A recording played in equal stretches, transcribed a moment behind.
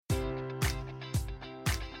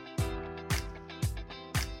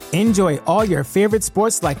Enjoy all your favorite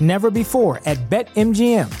sports like never before at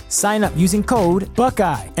BetMGM. Sign up using code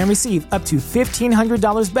Buckeye and receive up to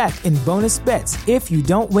 $1,500 back in bonus bets if you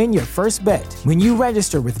don't win your first bet. When you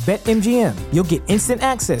register with BetMGM, you'll get instant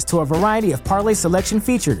access to a variety of parlay selection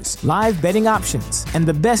features, live betting options, and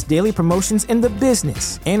the best daily promotions in the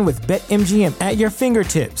business. And with BetMGM at your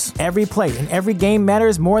fingertips, every play and every game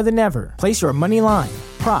matters more than ever. Place your money line,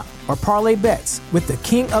 prop, or parlay bets with the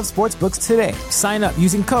king of sportsbooks today. Sign up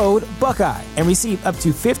using code Buckeye and receive up to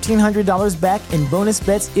 $1,500 back in bonus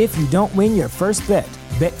bets if you don't win your first bet.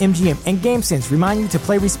 BetMGM and GameSense remind you to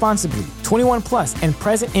play responsibly. 21 plus and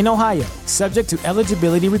present in Ohio, subject to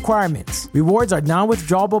eligibility requirements. Rewards are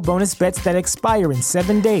non-withdrawable bonus bets that expire in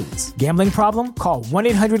 7 days. Gambling problem? Call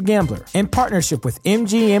 1-800-GAMBLER. In partnership with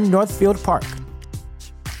MGM Northfield Park.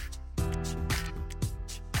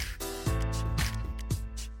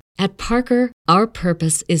 At Parker, our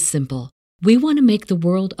purpose is simple. We want to make the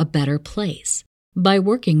world a better place by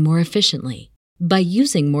working more efficiently, by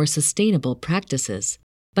using more sustainable practices,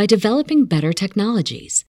 by developing better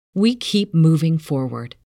technologies. We keep moving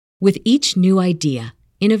forward. With each new idea,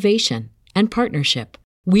 innovation, and partnership,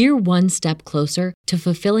 we're one step closer to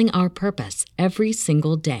fulfilling our purpose every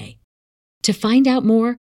single day. To find out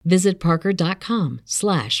more, visit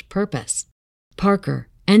parker.com/purpose. Parker,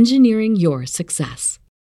 engineering your success.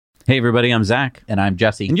 Hey everybody, I'm Zach. And I'm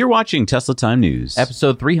Jesse. And you're watching Tesla Time News.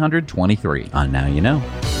 Episode 323. On Now You Know.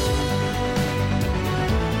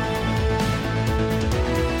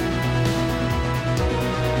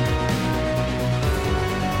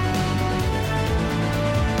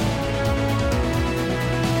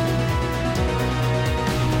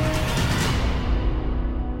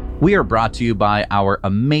 We are brought to you by our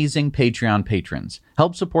amazing Patreon patrons.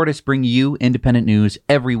 Help support us bring you independent news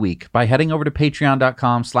every week by heading over to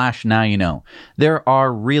patreon.com/nowyouknow. There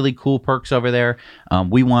are really cool perks over there.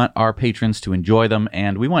 We want our patrons to enjoy them,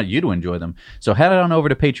 and we want you to enjoy them. So head on over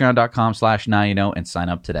to patreon.com/nowyouknow and sign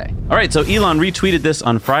up today. All right, so Elon retweeted this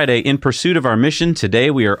on Friday. In pursuit of our mission,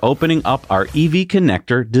 today we are opening up our EV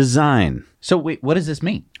connector design. So wait, what does this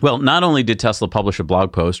mean? Well, not only did Tesla publish a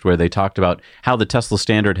blog post where they talked about how the Tesla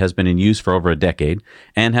standard has been in use for over a decade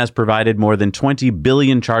and has provided more than 20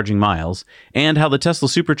 billion charging miles, and how the Tesla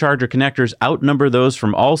supercharger connectors outnumber those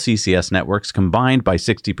from all CCS networks combined by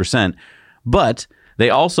 60%, but they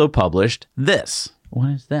also published this. What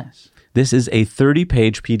is this? This is a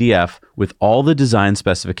 30-page PDF with all the design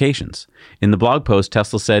specifications. In the blog post,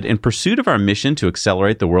 Tesla said, in pursuit of our mission to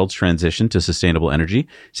accelerate the world's transition to sustainable energy,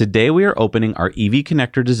 today we are opening our EV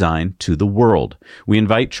connector design to the world. We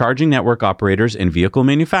invite charging network operators and vehicle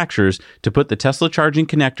manufacturers to put the Tesla charging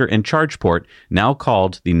connector and charge port, now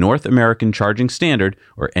called the North American Charging Standard,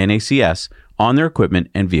 or NACS, on their equipment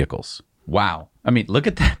and vehicles. Wow. I mean, look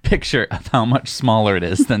at that picture of how much smaller it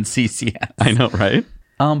is than CCS. I know, right?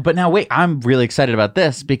 But now, wait, I'm really excited about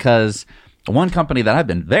this because one company that I've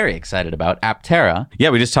been very excited about, Aptera.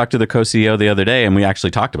 Yeah, we just talked to the co-CEO the other day, and we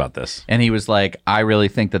actually talked about this. And he was like, I really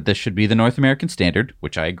think that this should be the North American standard,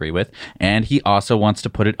 which I agree with. And he also wants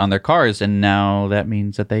to put it on their cars. And now that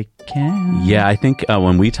means that they can. Yeah, I think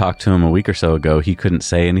when we talked to him a week or so ago, he couldn't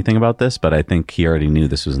say anything about this, but I think he already knew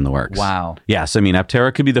this was in the works. Wow. Yes, I mean,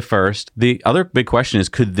 Aptera could be the first. The other big question is,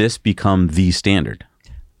 could this become the standard?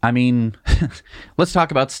 I mean, let's talk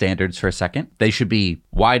about standards for a second. They should be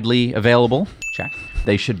widely available. Check.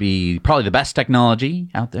 They should be probably the best technology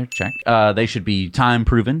out there. Check. They should be time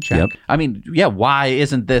proven. Check. Yep. I mean, yeah, why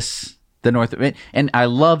isn't this the North? And I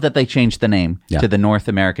love that they changed the name to the North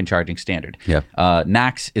American Charging Standard. Yep.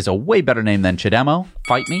 NACS is a way better name than CHAdeMO.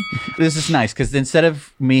 Fight me. This is nice because instead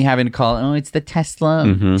of me having to call it, oh, it's the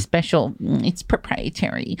Tesla special, it's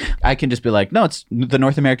proprietary, I can just be like, no, it's the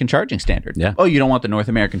North American Charging Standard. Yeah. Oh, you don't want the North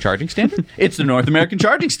American Charging Standard? It's the North American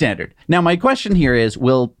Charging Standard. Now, my question here is,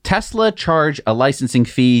 will Tesla charge a licensing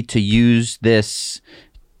fee to use this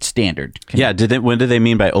standard? When did they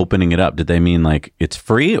mean by opening it up? Did they mean like it's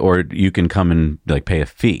free, or you can come and like pay a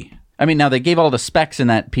fee? I mean, now they gave all the specs in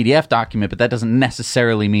that PDF document, but that doesn't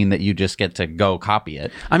necessarily mean that you just get to go copy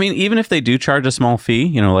it. I mean, even if they do charge a small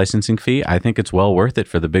fee, licensing fee, I think it's well worth it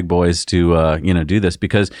for the big boys to, do this,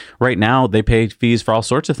 because right now they pay fees for all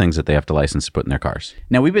sorts of things that they have to license to put in their cars.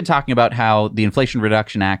 Now, we've been talking about how the Inflation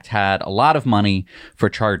Reduction Act had a lot of money for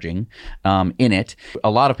charging in it. A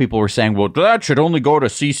lot of people were saying, well, that should only go to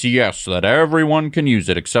CCS so that everyone can use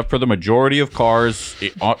it, except for the majority of cars,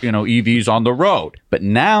 EVs on the road. But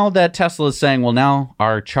now that that Tesla is saying, well, now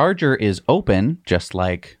our charger is open, just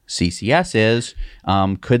like CCS is.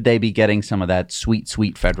 Could they be getting some of that sweet,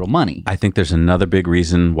 sweet federal money? I think there's another big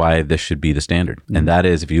reason why this should be the standard. And that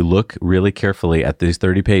is, if you look really carefully at these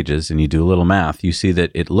 30 pages and you do a little math, you see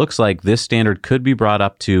that it looks like this standard could be brought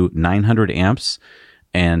up to 900 amps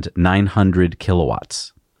and 900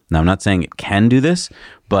 kilowatts. Now, I'm not saying it can do this,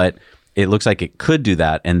 but it looks like it could do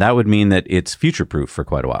that. And that would mean that it's future-proof for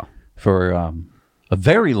quite a while. For a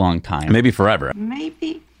very long time. Maybe forever.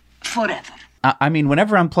 Maybe forever. I mean,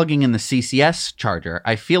 whenever I'm plugging in the CCS charger,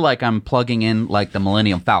 I feel like I'm plugging in like the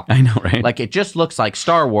Millennium Falcon. I know, right? Like it just looks like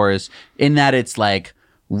Star Wars in that it's like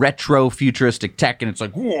retro futuristic tech and it's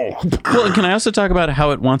like, whoa. Well, and can I also talk about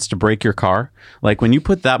how it wants to break your car? Like when you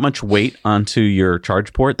put that much weight onto your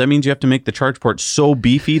charge port, that means you have to make the charge port so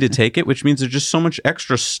beefy to take it, which means there's just so much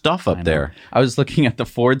extra stuff up there. I was looking at the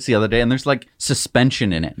Fords the other day and there's like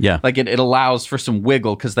suspension in it. Yeah. Like it allows for some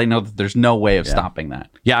wiggle because they know that there's no way of stopping that.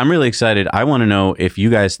 Yeah, I'm really excited. I want to know if you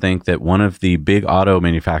guys think that one of the big auto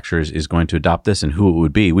manufacturers is going to adopt this and who it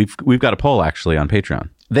would be. We've got a poll actually on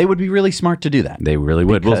Patreon. They would be really smart to do that. They really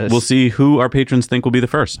would. We'll see who our patrons think will be the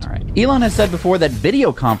first. All right. Elon has said before that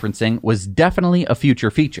video conferencing was definitely a future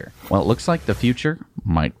feature. Well, it looks like the future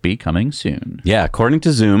might be coming soon. Yeah, according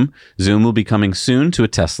to Zoom, Zoom will be coming soon to a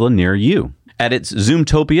Tesla near you. At its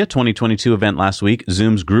Zoomtopia 2022 event last week,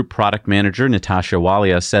 Zoom's group product manager, Natasha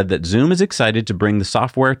Walia, said that Zoom is excited to bring the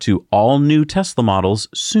software to all new Tesla models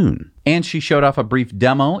soon. And she showed off a brief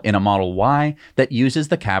demo in a Model Y that uses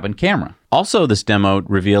the cabin camera. Also, this demo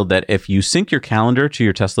revealed that if you sync your calendar to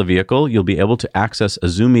your Tesla vehicle, you'll be able to access a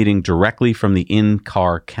Zoom meeting directly from the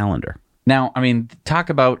in-car calendar. Now, I mean,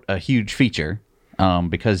 talk about a huge feature.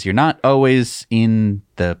 Because you're not always in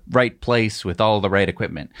the right place with all the right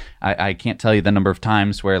equipment. I can't tell you the number of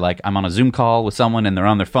times where, like, I'm on a Zoom call with someone and they're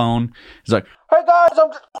on their phone. It's like, hey guys,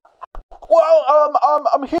 I'm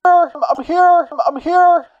here.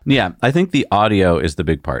 Yeah, I think the audio is the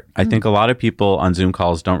big part. I think a lot of people on Zoom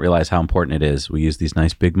calls don't realize how important it is. We use these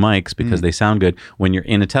nice big mics because they sound good. When you're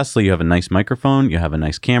in a Tesla, you have a nice microphone, you have a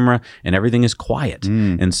nice camera, and everything is quiet.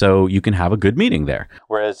 And so you can have a good meeting there.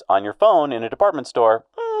 Whereas on your phone in a department store,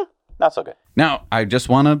 not so good. Now, I just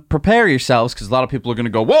want to prepare yourselves because a lot of people are going to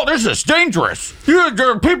go, well, this is dangerous. People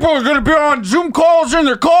are going to be on Zoom calls in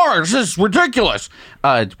their cars. This is ridiculous.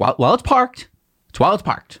 While it's parked. It's while it's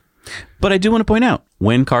parked. But I do want to point out,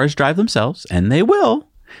 when cars drive themselves, and they will,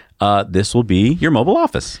 this will be your mobile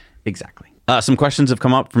office. Exactly. Some questions have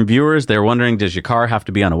come up from viewers. They're wondering, does your car have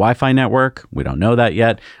to be on a Wi-Fi network? We don't know that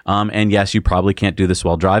yet. And yes, you probably can't do this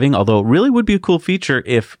while driving, although it really would be a cool feature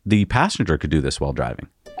if the passenger could do this while driving.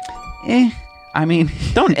 I mean,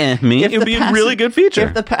 don't me. It would be a really good feature.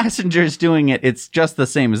 If the passenger's doing it, it's just the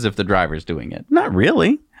same as if the driver's doing it. Not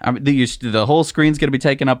really. I mean, the whole screen's going to be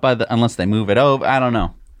taken up by unless they move it over. I don't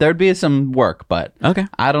know. There'd be some work, but okay.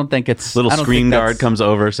 I don't think it's... Little screen guard comes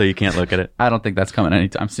over so you can't look at it. I don't think that's coming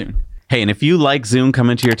anytime soon. Hey, and if you like Zoom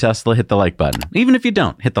coming to your Tesla, hit the like button. Even if you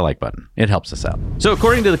don't, hit the like button. It helps us out. So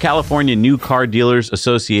according to the California New Car Dealers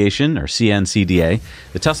Association, or CNCDA,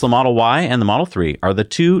 the Tesla Model Y and the Model 3 are the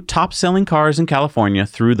two top-selling cars in California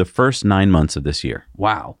through the first 9 months of this year.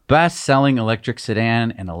 Wow. Best-selling electric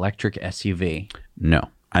sedan and electric SUV. No,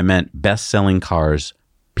 I meant best-selling cars,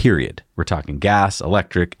 period. We're talking gas,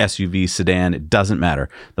 electric, SUV, sedan, it doesn't matter.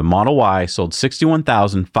 The Model Y sold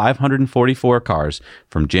 61,544 cars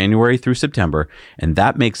from January through September, and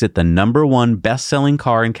that makes it the #1 best-selling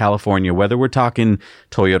car in California, whether we're talking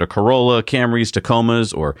Toyota Corolla, Camrys,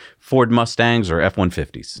 Tacomas, or Ford Mustangs, or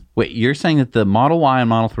F-150s. Wait, you're saying that the Model Y and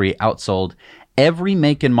Model 3 outsold every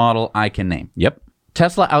make and model I can name? Yep.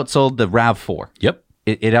 Tesla outsold the RAV4. Yep.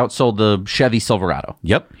 It outsold the Chevy Silverado.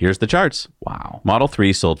 Yep, here's the charts. Wow. Model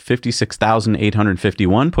 3 sold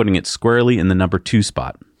 56,851, putting it squarely in the #2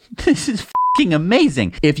 spot. This is fucking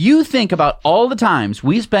amazing. If you think about all the times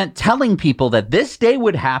we spent telling people that this day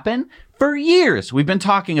would happen, for years we've been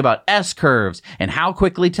talking about S-curves and how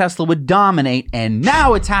quickly Tesla would dominate, and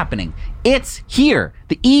now it's happening. It's here.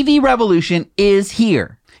 The EV revolution is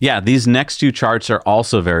here. Yeah, these next two charts are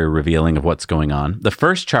also very revealing of what's going on. The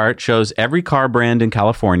first chart shows every car brand in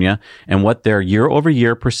California and what their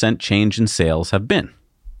year-over-year percent change in sales have been.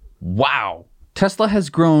 Wow. Tesla has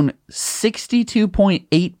grown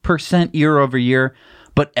 62.8% year over year,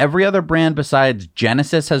 but every other brand besides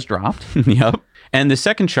Genesis has dropped. Yep. And the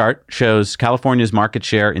second chart shows California's market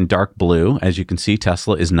share in dark blue. As you can see,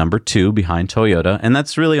 Tesla is number 2 behind Toyota. And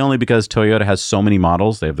that's really only because Toyota has so many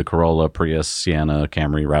models. They have the Corolla, Prius, Sienna,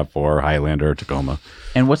 Camry, RAV4, Highlander, Tacoma.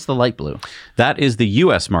 And what's the light blue? That is the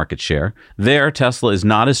U.S. market share. There, Tesla is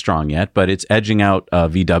not as strong yet, but it's edging out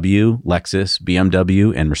VW, Lexus,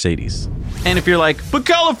 BMW, and Mercedes. And if you're like, but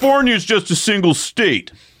California is just a single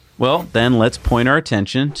state. Well, then let's point our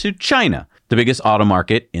attention to China, the biggest auto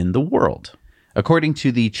market in the world. According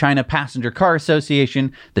to the China Passenger Car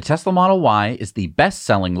Association, the Tesla Model Y is the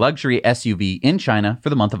best-selling luxury SUV in China for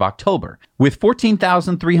the month of October, with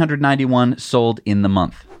 14,391 sold in the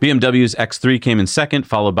month. BMW's X3 came in second,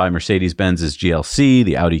 followed by Mercedes-Benz's GLC,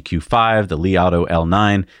 the Audi Q5, the Li Auto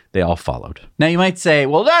L9. They all followed. Now you might say,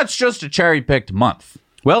 well, that's just a cherry-picked month.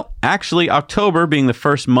 Well, actually, October being the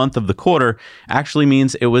first month of the quarter actually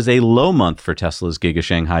means it was a low month for Tesla's Giga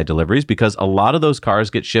Shanghai deliveries because a lot of those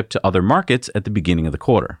cars get shipped to other markets at the beginning of the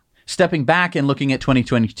quarter. Stepping back and looking at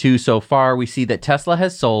 2022 so far, we see that Tesla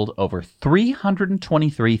has sold over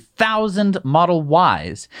 323,000 Model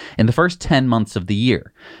Ys in the first 10 months of the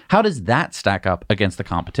year. How does that stack up against the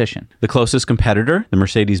competition? The closest competitor, the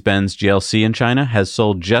Mercedes-Benz GLC in China, has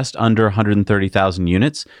sold just under 130,000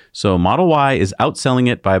 units, so Model Y is outselling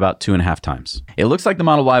it by about 2.5 times. It looks like the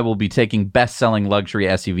Model Y will be taking best-selling luxury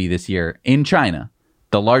SUV this year in China,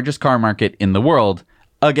 the largest car market in the world,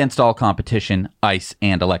 against all competition, ICE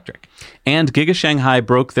and electric. And Giga Shanghai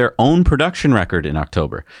broke their own production record in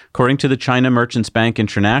October. According to the China Merchants Bank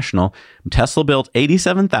International, Tesla built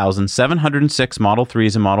 87,706 Model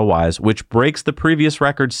 3s and Model Ys, which breaks the previous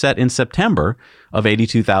record set in September of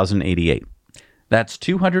 82,088. That's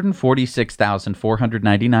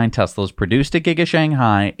 246,499 Teslas produced at Giga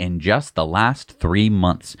Shanghai in just the last 3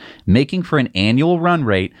 months, making for an annual run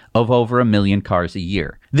rate of over 1 million cars a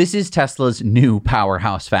year. This is Tesla's new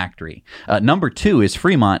powerhouse factory. Number 2 is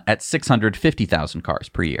Fremont at 650,000 cars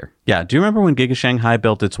per year. Yeah, do you remember when Giga Shanghai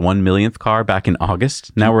built its 1 millionth car back in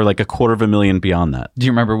August? Now we're like 250,000 beyond that. Do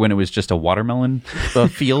you remember when it was just a watermelon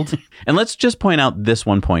field? And let's just point out this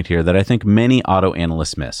one point here that I think many auto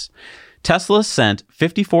analysts miss. Tesla sent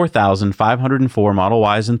 54,504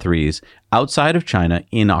 Model Ys and 3s outside of China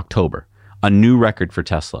in October, a new record for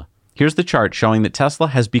Tesla. Here's the chart showing that Tesla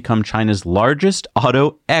has become China's largest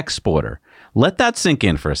auto exporter. Let that sink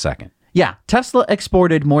in for a second. Yeah, Tesla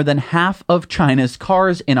exported more than half of China's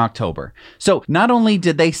cars in October. So not only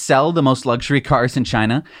did they sell the most luxury cars in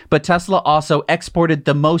China, but Tesla also exported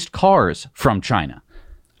the most cars from China.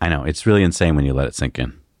 I know, it's really insane when you let it sink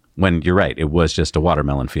in. When you're right, it was just a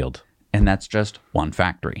watermelon field. And that's just one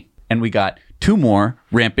factory. And we got 2 more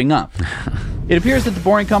ramping up. It appears that the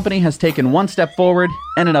Boring Company has taken 1 step forward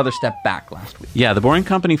and another step back last week. Yeah, the Boring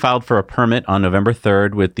Company filed for a permit on November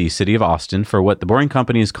 3rd with the city of Austin for what the Boring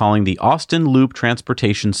Company is calling the Austin Loop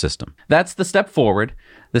Transportation System. That's the step forward.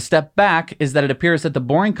 The step back is that it appears that the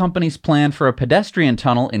Boring Company's plan for a pedestrian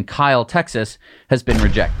tunnel in Kyle, Texas, has been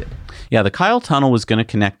rejected. Yeah, the Kyle Tunnel was going to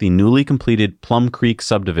connect the newly completed Plum Creek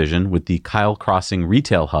subdivision with the Kyle Crossing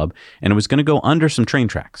retail hub, and it was going to go under some train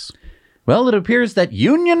tracks. Well, it appears that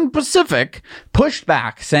Union Pacific pushed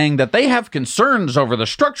back, saying that they have concerns over the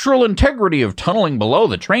structural integrity of tunneling below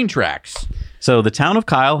the train tracks. So the town of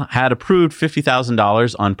Kyle had approved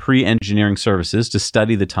 $50,000 on pre-engineering services to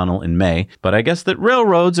study the tunnel in May, but I guess that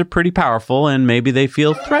railroads are pretty powerful and maybe they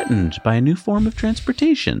feel threatened by a new form of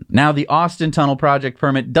transportation. Now, the Austin Tunnel project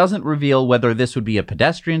permit doesn't reveal whether this would be a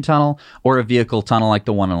pedestrian tunnel or a vehicle tunnel like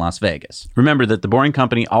the one in Las Vegas. Remember that the Boring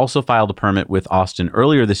Company also filed a permit with Austin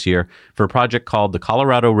earlier this year for a project called the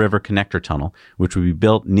Colorado River Connector Tunnel, which would be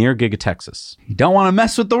built near Giga Texas. You don't want to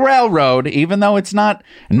mess with the railroad, even though it's not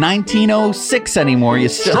 1906 anymore. You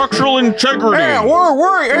still... Structural integrity. Yeah,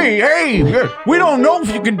 hey, we don't know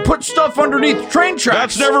if you can put stuff underneath train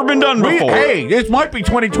tracks. That's never been done before. It might be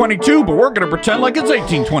 2022, but we're going to pretend like it's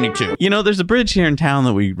 1822. You know, there's a bridge here in town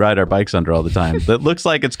that we ride our bikes under all the time that looks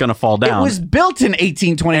like it's going to fall down. It was built in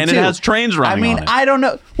 1822. And it has trains running on it. I don't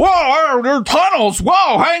know. Whoa, there are tunnels.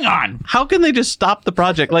 Whoa, hang on. How can they just stop the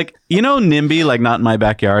project? Like, you know, NIMBY, like Not in My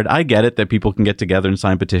Backyard. I get it that people can get together and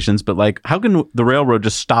sign petitions, but like, how can the railroad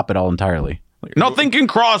just stop it all entirely? Like, nothing can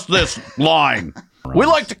cross this line. We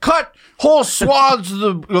like to cut whole swaths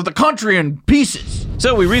of the country in pieces.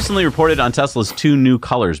 So we recently reported on Tesla's 2 new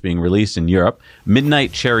colors being released in Europe.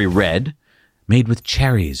 Midnight Cherry Red, made with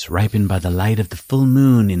cherries ripened by the light of the full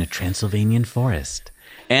moon in a Transylvanian forest.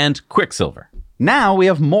 And Quicksilver. Now we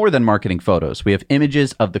have more than marketing photos. We have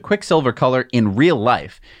images of the Quicksilver color in real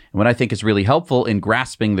life. And what I think is really helpful in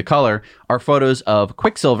grasping the color are photos of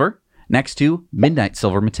Quicksilver next to Midnight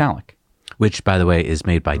Silver Metallic. which, by the way, is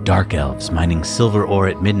made by dark elves mining silver ore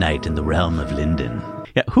at midnight in the realm of Linden.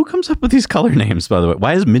 Yeah, who comes up with these color names, by the way?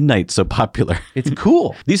 Why is midnight so popular? It's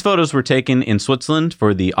cool. These photos were taken in Switzerland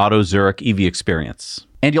for the Auto Zurich EV experience.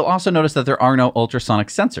 And you'll also notice that there are no ultrasonic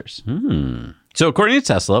sensors. So according to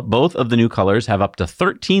Tesla, both of the new colors have up to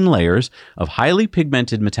 13 layers of highly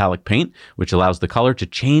pigmented metallic paint, which allows the color to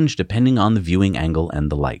change depending on the viewing angle and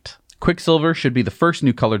the light. Quicksilver should be the first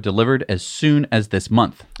new color delivered as soon as this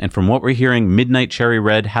month. And from what we're hearing, Midnight Cherry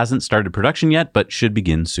Red hasn't started production yet, but should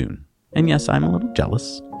begin soon. And yes, I'm a little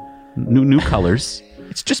jealous. New colors.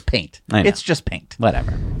 It's just paint. I know. It's just paint.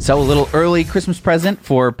 Whatever. So a little early Christmas present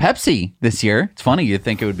for Pepsi this year. It's funny, you'd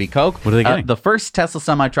think it would be Coke. What are they getting? The first Tesla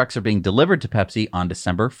semi-trucks are being delivered to Pepsi on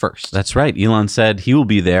December 1st. That's right. Elon said he will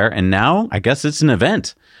be there, and now I guess it's an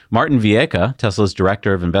event. Martin Vieca, Tesla's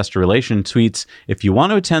director of investor relations, tweets, "If you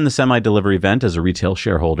want to attend the semi-delivery event as a retail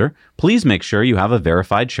shareholder, please make sure you have a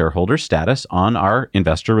verified shareholder status on our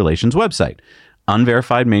investor relations website.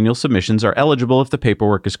 Unverified manual submissions are eligible if the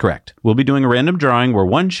paperwork is correct. We'll be doing a random drawing where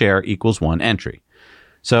 1 share equals 1 entry."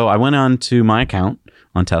 So I went on to my account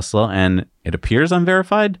on Tesla, and it appears I'm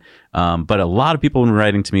verified, but a lot of people have been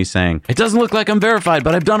writing to me saying, "It doesn't look like I'm verified,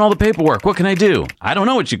 but I've done all the paperwork. What can I do?" I don't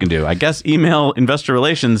know what you can do. I guess email investor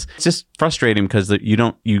relations. It's just frustrating because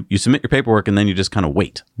you submit your paperwork and then you just kind of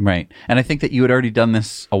wait. Right. And I think that you had already done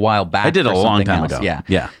this a while back. I did for a long something time else. ago.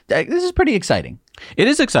 Yeah. This is pretty exciting. It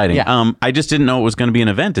is exciting. Yeah. I just didn't know it was going to be an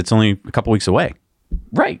event. It's only a couple weeks away.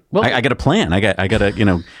 Right. Well, I got a plan. I got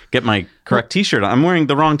to get my correct T-shirt. I'm wearing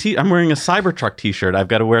the wrong I'm wearing a Cybertruck T-shirt. I've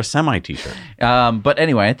got to wear a semi T-shirt. but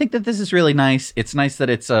anyway, I think that this is really nice. It's nice that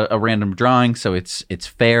it's a random drawing, so it's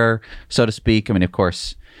fair, so to speak. I mean, of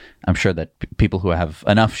course, I'm sure that people who have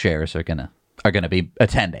enough shares are gonna be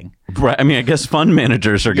attending. Right. I mean, I guess fund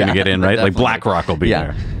managers are going to get in, right? Like definitely. BlackRock will be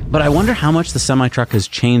there. But I wonder how much the semi-truck has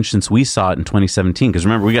changed since we saw it in 2017. Because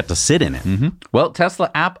remember, we got to sit in it. Mm-hmm. Well,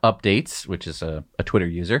 Tesla App Updates, which is a Twitter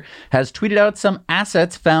user, has tweeted out some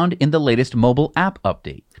assets found in the latest mobile app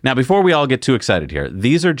update. Now, before we all get too excited here,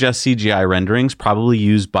 these are just CGI renderings probably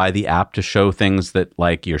used by the app to show things that,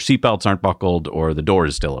 like, your seatbelts aren't buckled or the door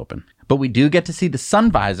is still open. But we do get to see the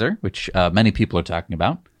sun visor, which many people are talking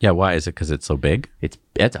about. Yeah, why? Is it because it's so big? It's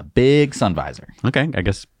a big sun visor. Okay, I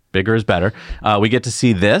guess bigger is better. We get to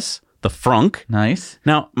see this, the frunk. Nice.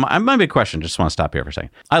 Now, my big question, just want to stop here for a second.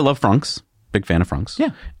 I love frunks. Big fan of frunks. Yeah.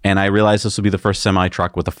 And I realize this will be the first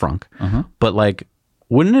semi-truck with a frunk. But, like,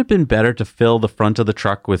 wouldn't it have been better to fill the front of the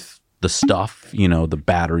truck with the stuff, the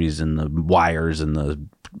batteries and the wires and the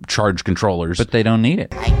charge controllers? But they don't need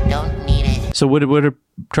it. I don't need it. So what are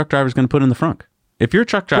truck drivers going to put in the frunk? If you're a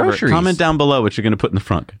truck driver, Groceries. comment down below what you're going to put in the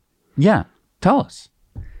frunk. Yeah. Tell us.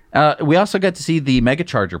 We also get to see the Mega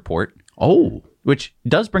Charger port. Oh. Which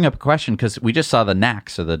does bring up a question because we just saw the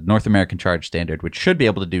NACS, or the North American Charge Standard, which should be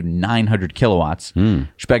able to do 900 kilowatts,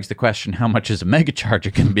 which begs the question, how much is a Mega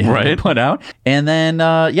Charger going to be able to put out? And then,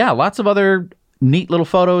 lots of other neat little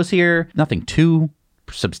photos here. Nothing too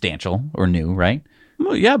substantial or new, right?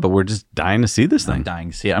 Well, yeah, but we're just dying to see this thing. I'm dying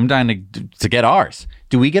to see it. I'm dying to get ours.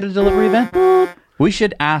 Do we get a delivery event? We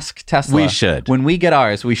should ask Tesla. We should. When we get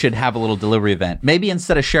ours, we should have a little delivery event. Maybe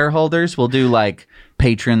instead of shareholders, we'll do like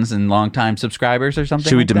patrons and longtime subscribers or something.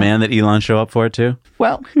 Should we like demand that Elon show up for it too?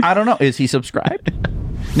 Well, I don't know. Is he subscribed?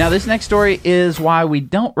 Now, this next story is why we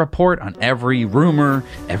don't report on every rumor,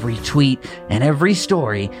 every tweet, and every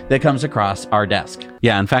story that comes across our desk.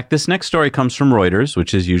 Yeah, in fact, this next story comes from Reuters,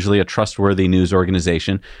 which is usually a trustworthy news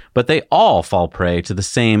organization, but they all fall prey to the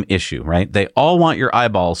same issue, right? They all want your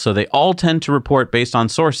eyeballs, so they all tend to report based on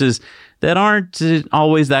sources that aren't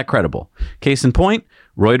always that credible. Case in point,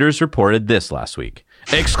 Reuters reported this last week.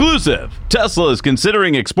 Exclusive! Tesla is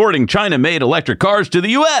considering exporting China-made electric cars to the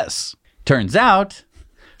U.S. Turns out,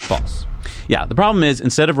 false. Yeah, the problem is,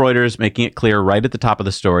 instead of Reuters making it clear right at the top of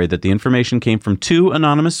the story that the information came from 2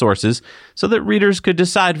 anonymous sources so that readers could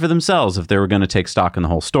decide for themselves if they were going to take stock in the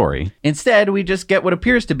whole story. Instead, we just get what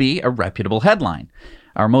appears to be a reputable headline.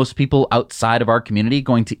 Are most people outside of our community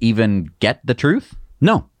going to even get the truth?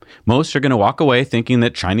 No. Most are going to walk away thinking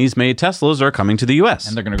that Chinese-made Teslas are coming to the U.S.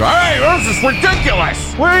 And they're going to go, hey, this is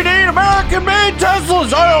ridiculous. We need American-made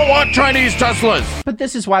Teslas. I don't want Chinese Teslas. But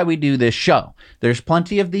this is why we do this show. There's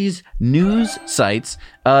plenty of these news sites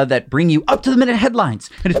that bring you up-to-the-minute headlines.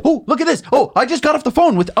 And it's, oh, look at this. Oh, I just got off the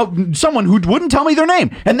phone with someone who wouldn't tell me their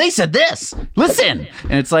name, and they said this. Listen.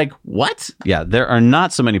 And it's like, what? Yeah, there are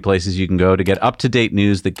not so many places you can go to get up-to-date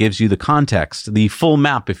news that gives you the context, the full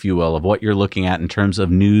map, if you will, of what you're looking at in terms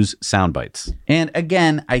of news sound bites. And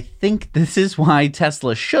again, I think this is why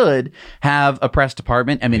Tesla should have a press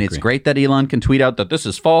department. I mean, it's great that Elon can tweet out that this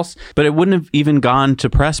is false. But it wouldn't have even gone to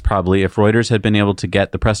press probably if Reuters had been able to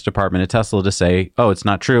get the press department at Tesla to say, oh, it's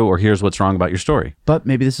not true, or here's what's wrong about your story. But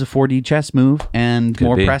maybe this is a 4D chess move, and Could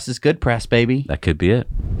more be. press is good press, baby. That could be it.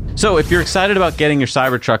 So if you're excited about getting your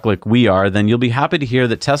Cybertruck like we are, then you'll be happy to hear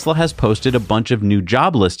that Tesla has posted a bunch of new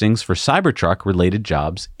job listings for Cybertruck-related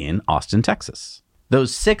jobs in Austin, Texas.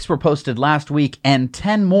 Those 6 were posted last week, and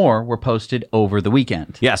 10 more were posted over the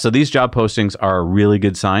weekend. Yeah, so these job postings are a really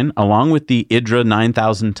good sign. Along with the IDRA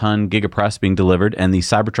 9,000-ton Gigapress being delivered and the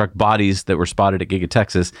Cybertruck bodies that were spotted at Giga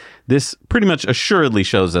Texas, this pretty much assuredly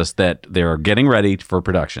shows us that they're getting ready for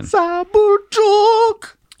production.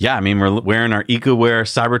 Cybertruck! Yeah, I mean, we're wearing our EcoWare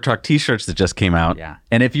Cybertruck t-shirts that just came out. Yeah.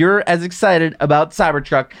 And if you're as excited about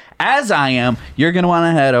Cybertruck as I am, you're going to want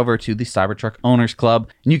to head over to the Cybertruck Owners Club.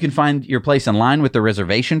 And you can find your place in line with the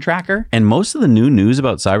reservation tracker. And most of the new news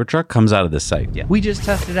about Cybertruck comes out of this site. Yeah. We just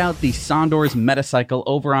tested out the Sondor's Metacycle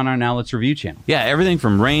over on our Now Let's Review channel. Yeah, everything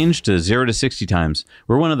from range to 0 to 60 times.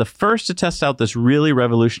 We're one of the first to test out this really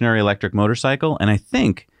revolutionary electric motorcycle. And I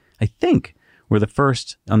think we're the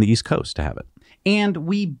first on the East Coast to have it. And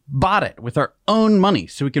we bought it with our own money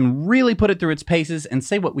so we can really put it through its paces and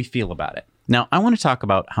say what we feel about it. Now, I want to talk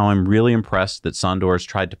about how I'm really impressed that Sondor's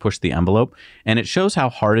tried to push the envelope, and it shows how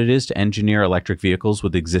hard it is to engineer electric vehicles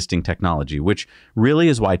with existing technology, which really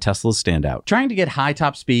is why Teslas stand out. Trying to get high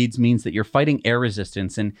top speeds means that you're fighting air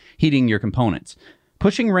resistance and heating your components.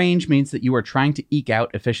 Pushing range means that you are trying to eke out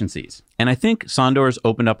efficiencies. And I think Sondor's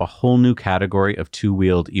opened up a whole new category of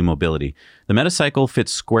two-wheeled e-mobility. The Metacycle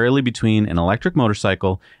fits squarely between an electric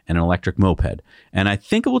motorcycle and an electric moped. And I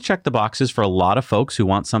think it will check the boxes for a lot of folks who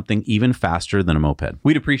want something even faster than a moped.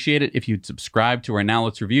 We'd appreciate it if you'd subscribe to our Now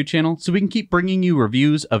Let's Review channel so we can keep bringing you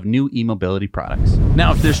reviews of new e-mobility products.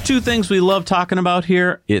 Now, if there's 2 things we love talking about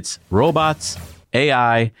here, it's robots,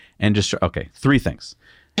 AI, and just... Okay, 3 things.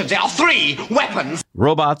 There are 3 weapons.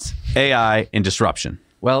 Robots, AI, and disruption.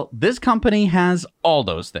 Well, this company has all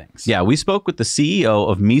those things. Yeah, we spoke with the CEO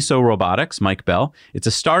of Miso Robotics, Mike Bell. It's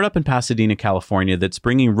a startup in Pasadena, California that's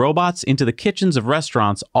bringing robots into the kitchens of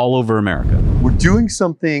restaurants all over America. We're doing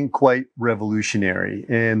something quite revolutionary,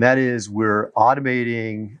 and that is we're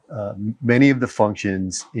automating many of the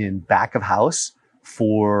functions in back of house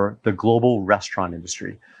for the global restaurant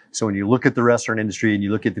industry. So when you look at the restaurant industry and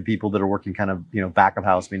you look at the people that are working kind of, back of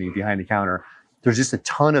house, meaning behind the counter, there's just a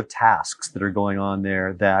ton of tasks that are going on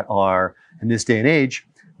there that are, in this day and age,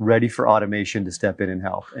 ready for automation to step in and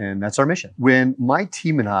help. And that's our mission. When my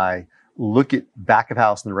team and I look at back of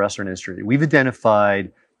house in the restaurant industry, we've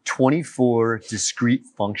identified 24 discrete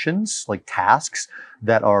functions, like tasks,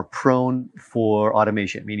 that are prone for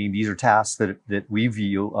automation, meaning these are tasks that we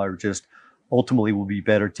view are just ultimately will be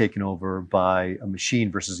better taken over by a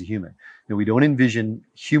machine versus a human. We don't envision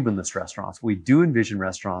humanless restaurants. We do envision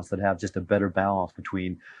restaurants that have just a better balance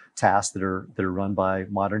between tasks that are run by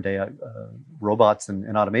modern day robots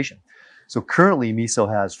and automation. So currently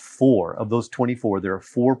Miso has 4 of those 24. There are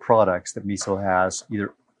 4 products that Miso has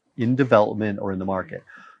either in development or in the market.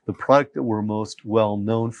 The product that we're most well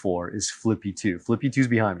known for is Flippy 2. Flippy 2 is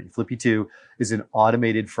behind me. Flippy 2 is an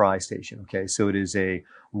automated fry station. Okay, so it is a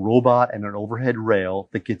robot and an overhead rail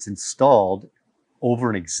that gets installed over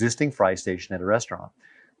an existing fry station at a restaurant.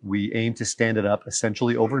 We aim to stand it up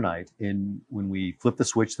essentially overnight. And when we flip the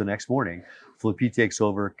switch the next morning, Flippy takes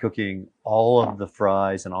over cooking all of the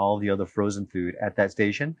fries and all of the other frozen food at that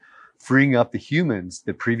station, freeing up the humans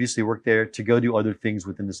that previously worked there to go do other things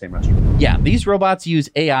within the same restaurant. Yeah, these robots use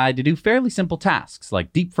AI to do fairly simple tasks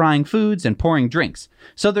like deep frying foods and pouring drinks.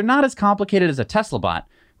 So they're not as complicated as a Tesla bot,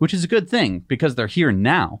 which is a good thing because they're here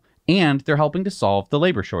now and they're helping to solve the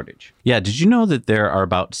labor shortage. Yeah, did you know that there are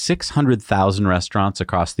about 600,000 restaurants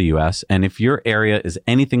across the U.S.? And if your area is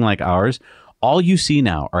anything like ours, all you see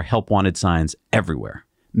now are help wanted signs everywhere.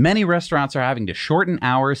 Many restaurants are having to shorten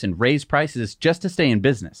hours and raise prices just to stay in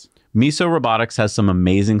business. Miso Robotics has some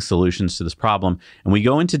amazing solutions to this problem, and we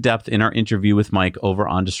go into depth in our interview with Mike over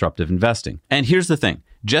on Disruptive Investing. And here's the thing.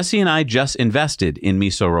 Jesse and I just invested in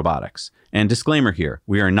Miso Robotics. And disclaimer here,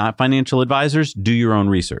 we are not financial advisors. Do your own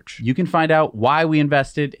research. You can find out why we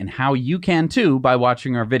invested and how you can too by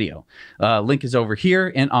watching our video. Link is over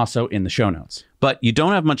here and also in the show notes. But you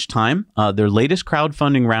don't have much time. Their latest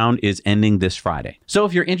crowdfunding round is ending this Friday. So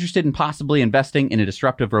if you're interested in possibly investing in a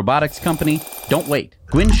disruptive robotics company, don't wait.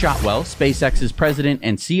 Gwynne Shotwell, SpaceX's president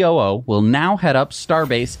and COO, will now head up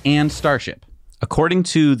Starbase and Starship. According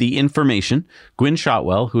to The Information, Gwynne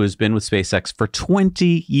Shotwell, who has been with SpaceX for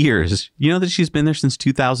 20 years, you know that she's been there since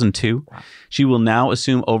 2002? Wow. She will now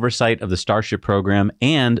assume oversight of the Starship program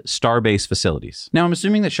and Starbase facilities. Now, I'm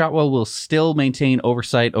assuming that Shotwell will still maintain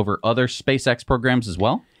oversight over other SpaceX programs as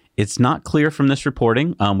well? It's not clear from this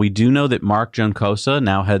reporting. We do know that Mark Juncosa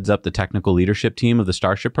now heads up the technical leadership team of the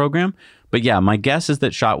Starship program. But yeah, my guess is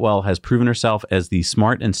that Shotwell has proven herself as the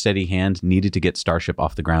smart and steady hand needed to get Starship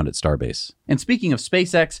off the ground at Starbase. And speaking of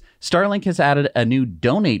SpaceX, Starlink has added a new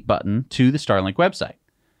donate button to the Starlink website.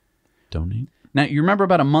 Donate? Now, you remember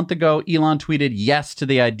about a month ago, Elon tweeted yes to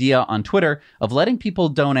the idea on Twitter of letting people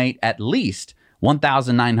donate at least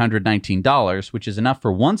 $1,919, which is enough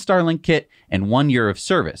for one Starlink kit and 1 year of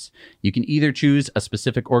service. You can either choose a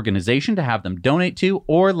specific organization to have them donate to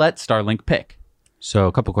or let Starlink pick. So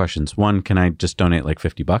a couple questions. One, can I just donate like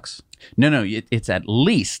 $50? No, it's at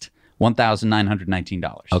least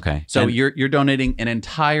 $1,919. Okay. So you're donating an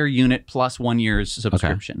entire unit plus 1 year's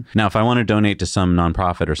subscription. Okay. Now, if I want to donate to some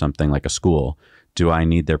nonprofit or something like a school, do I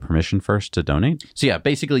need their permission first to donate? So yeah,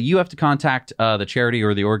 basically you have to contact the charity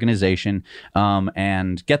or the organization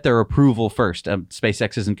and get their approval first.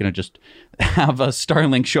 SpaceX isn't going to just have a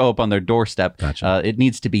Starlink show up on their doorstep. Gotcha. It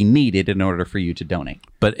needs to be needed in order for you to donate.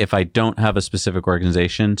 But if I don't have a specific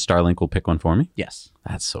organization, Starlink will pick one for me? Yes.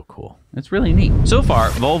 That's so cool. It's really neat. So far,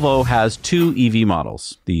 Volvo has two EV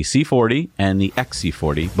models, the C40 and the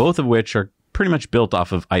XC40, both of which are pretty much built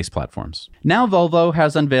off of ICE platforms. Now Volvo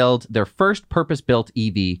has unveiled their first purpose-built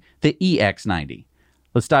EV, the EX90.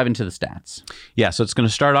 Let's dive into the stats. Yeah, so it's going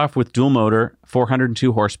to start off with dual motor,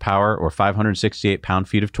 402 horsepower or 568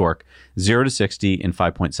 pound-feet of torque, 0 to 60 in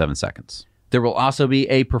 5.7 seconds. There will also be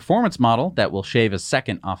a performance model that will shave a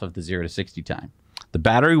second off of the 0 to 60 time. The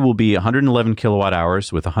battery will be 111 kilowatt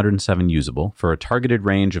hours with 107 usable for a targeted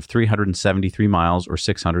range of 373 miles or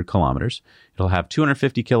 600 kilometers. It'll have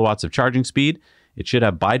 250 kilowatts of charging speed. It should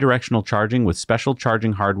have bidirectional charging with special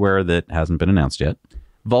charging hardware that hasn't been announced yet.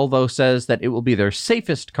 Volvo says that it will be their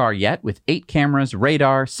safest car yet with 8 cameras,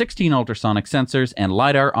 radar, 16 ultrasonic sensors, and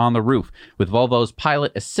LiDAR on the roof with Volvo's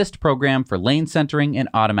Pilot Assist program for lane centering and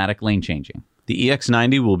automatic lane changing. The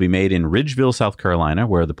EX90 will be made in Ridgeville, South Carolina,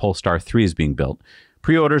 where the Polestar 3 is being built.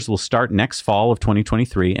 Pre-orders will start next fall of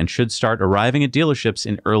 2023 and should start arriving at dealerships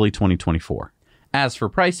in early 2024. As for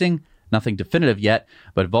pricing, nothing definitive yet,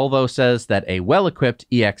 but Volvo says that a well-equipped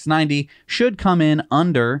EX90 should come in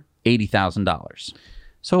under $80,000.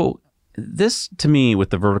 So this, to me,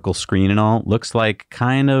 with the vertical screen and all, looks like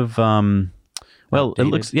kind of...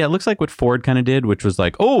 Outdated. It looks like what Ford kind of did, which was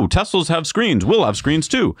like, oh, Teslas have screens. We'll have screens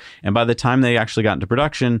too. And by the time they actually got into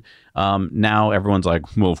production, now everyone's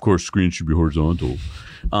like, well, of course, screens should be horizontal.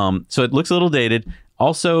 So it looks a little dated.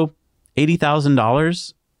 Also,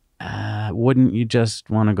 $80,000. Wouldn't you just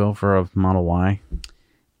want to go for a Model Y?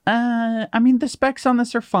 I mean, the specs on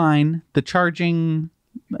this are fine. The charging,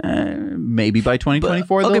 maybe by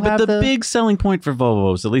 2024 they'll have the big selling point for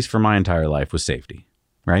Volvos, at least for my entire life, was safety,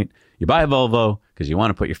 right? You buy a Volvo because you want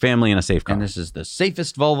to put your family in a safe car. And this is the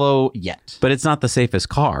safest Volvo yet. But it's not the safest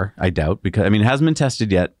car, I doubt, because, I mean, it hasn't been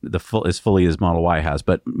tested yet as fully as Model Y has.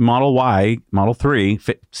 But Model Y, Model 3,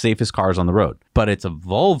 safest cars on the road. But it's a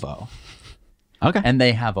Volvo. Okay. And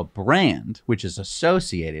they have a brand which is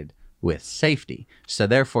associated with safety. So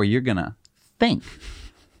therefore, you're going to think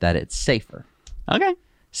that it's safer. Okay.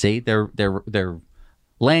 See, they're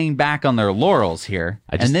laying back on their laurels here,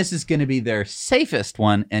 and this is going to be their safest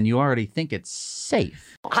one, and you already think it's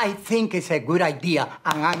safe. I think it's a good idea,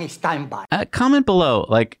 and I'm standby. Comment below,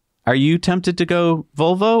 like, are you tempted to go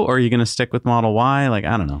Volvo, or are you going to stick with Model Y? Like,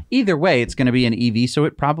 I don't know. Either way, it's going to be an EV, so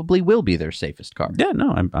it probably will be their safest car. Yeah,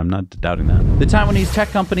 no, I'm not doubting that. The Taiwanese tech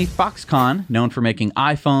company Foxconn, known for making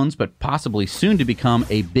iPhones, but possibly soon to become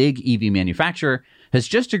a big EV manufacturer, has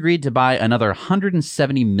just agreed to buy another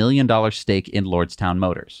 $170 million stake in Lordstown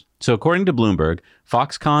Motors. So according to Bloomberg,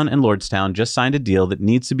 Foxconn and Lordstown just signed a deal that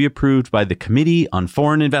needs to be approved by the Committee on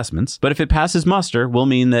Foreign Investments. But if it passes muster, will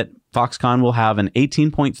mean that Foxconn will have an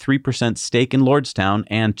 18.3% stake in Lordstown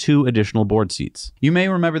and 2 additional board seats. You may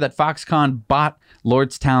remember that Foxconn bought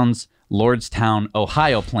Lordstown,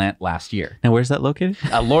 Ohio plant last year. Now, where's that located?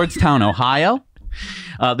 Lordstown, Ohio.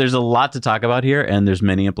 There's a lot to talk about here, and there's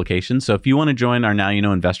many implications. So if you want to join our Now You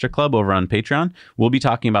Know Investor Club over on Patreon, we'll be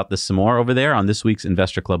talking about this some more over there on this week's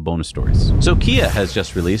Investor Club bonus stories. So Kia has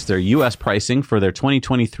just released their U.S. pricing for their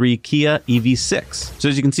 2023 Kia EV6. So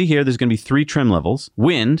as you can see here, there's going to be 3 trim levels: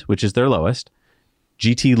 Wind, which is their lowest,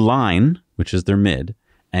 GT Line, which is their mid,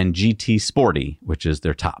 and GT Sporty, which is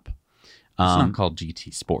their top. It's not called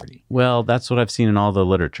GT Sporty. Well, that's what I've seen in all the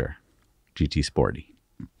literature. GT Sporty.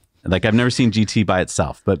 Like, I've never seen GT by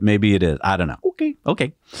itself, but maybe it is. I don't know.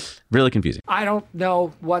 Okay. Really confusing. I don't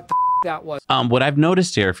know what the that was. What I've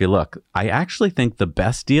noticed here, if you look, I actually think the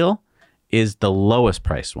best deal is the lowest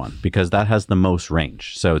price one, because that has the most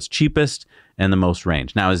range. So it's cheapest and the most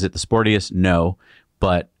range. Now, is it the sportiest? No,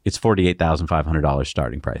 but it's $48,500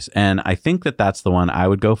 starting price. And I think that that's the one I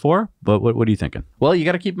would go for. But what are you thinking? Well, you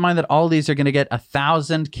got to keep in mind that all these are going to get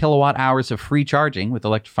 1,000 kilowatt hours of free charging with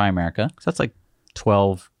Electrify America. So that's like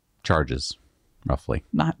 12 charges, roughly.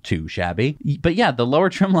 Not too shabby. But yeah, the lower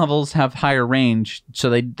trim levels have higher range. So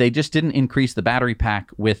they just didn't increase the battery pack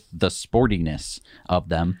with the sportiness of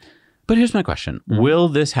them. But here's my question. Will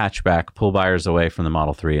this hatchback pull buyers away from the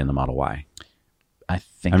Model 3 and the Model Y?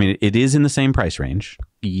 I mean, it is in the same price range.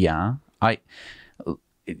 Yeah.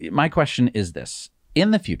 My question is this.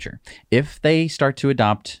 In the future, if they start to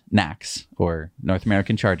adopt NACS, or North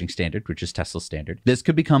American Charging Standard, which is Tesla's standard, this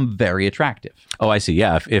could become very attractive. Oh, I see.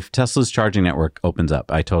 Yeah. If Tesla's charging network opens up,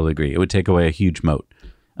 I totally agree. It would take away a huge moat.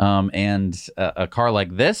 And a car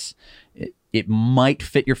like this, it might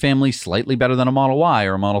fit your family slightly better than a Model Y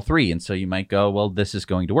or a Model 3. And so you might go, well, this is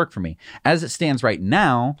going to work for me. As it stands right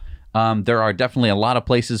now, there are definitely a lot of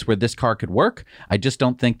places where this car could work. I just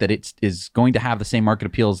don't think that it is going to have the same market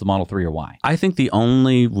appeal as the Model 3 or Y. I think the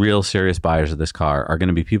only real serious buyers of this car are going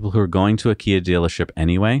to be people who are going to a Kia dealership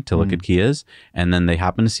anyway to look at Kias, and then they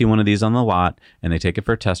happen to see one of these on the lot and they take it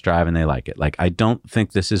for a test drive and they like it. Like, I don't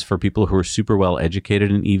think this is for people who are super well educated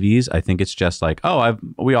in EVs. I think it's just like,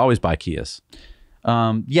 we always buy Kias.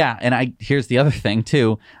 Yeah, and here's the other thing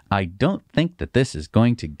too. I don't think that this is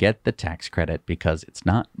going to get the tax credit because it's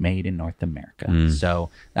not made in North America.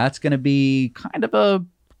 So that's going to be kind of a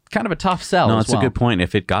tough sell. No, as that's a good point.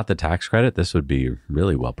 If it got the tax credit, this would be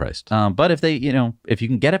really well priced. But if if you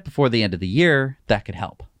can get it before the end of the year, that could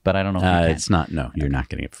help. But I don't know if you can. It's not. No, you're not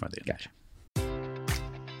getting it before the end. Gotcha.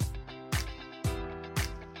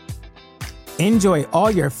 Enjoy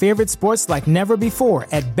all your favorite sports like never before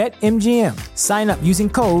at BetMGM. Sign up using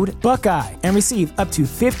code Buckeye and receive up to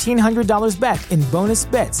 $1,500 back in bonus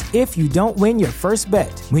bets if you don't win your first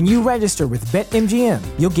bet. When you register with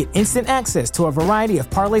BetMGM, you'll get instant access to a variety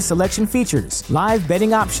of parlay selection features, live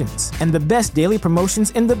betting options, and the best daily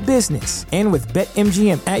promotions in the business. And with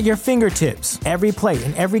BetMGM at your fingertips, every play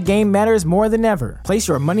and every game matters more than ever. Place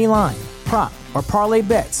your money line, prop, or parlay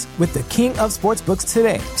bets with the king of sportsbooks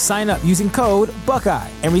today. Sign up using code Buckeye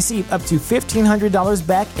and receive up to $1,500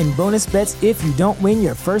 back in bonus bets if you don't win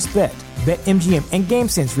your first bet. BetMGM and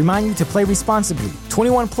GameSense remind you to play responsibly.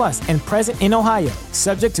 21 plus and present in Ohio,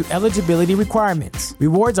 subject to eligibility requirements.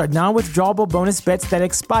 Rewards are non-withdrawable bonus bets that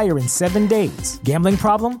expire in 7 days. Gambling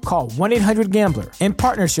problem? Call 1-800-GAMBLER. In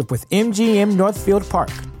partnership with MGM Northfield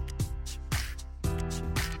Park.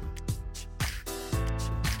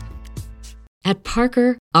 At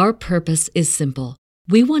Parker, our purpose is simple.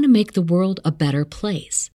 We want to make the world a better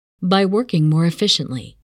place by working more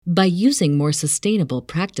efficiently, by using more sustainable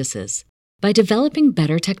practices, by developing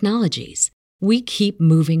better technologies. We keep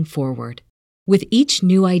moving forward. With each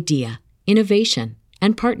new idea, innovation,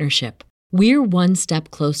 and partnership, we're one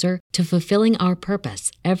step closer to fulfilling our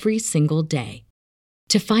purpose every single day.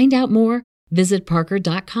 To find out more, visit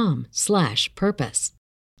parker.com/purpose.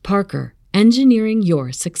 Parker, engineering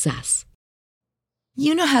your success.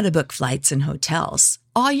 You know how to book flights and hotels.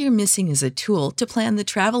 All you're missing is a tool to plan the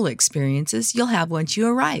travel experiences you'll have once you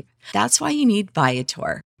arrive. That's why you need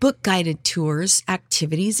Viator. Book guided tours,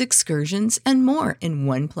 activities, excursions, and more in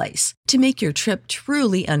one place to make your trip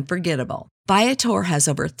truly unforgettable. Viator has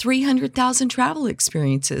over 300,000 travel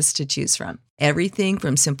experiences to choose from. Everything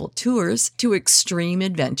from simple tours to extreme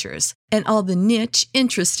adventures and all the niche,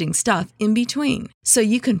 interesting stuff in between. So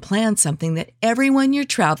you can plan something that everyone you're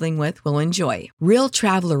traveling with will enjoy. Real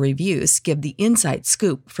traveler reviews give the inside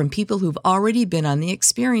scoop from people who've already been on the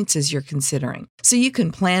experiences you're considering. So you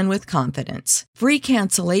can plan with confidence. Free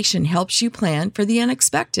cancellation helps you plan for the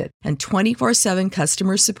unexpected. And 24/7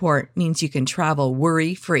 customer support means you can travel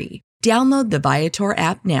worry-free. Download the Viator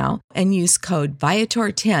app now and use code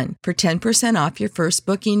Viator10 for 10% off your first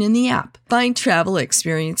booking in the app. Find travel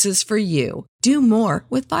experiences for you. Do more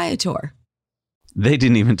with Viator. They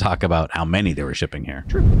didn't even talk about how many they were shipping here.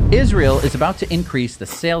 Israel is about to increase the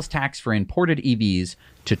sales tax for imported EVs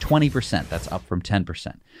to 20%. That's up from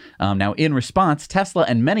 10%. Now, in response, Tesla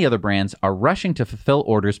and many other brands are rushing to fulfill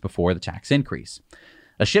orders before the tax increase.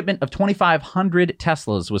 A shipment of 2,500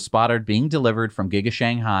 Teslas was spotted being delivered from Giga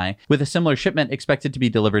Shanghai, with a similar shipment expected to be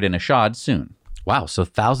delivered in Ashad soon. Wow, so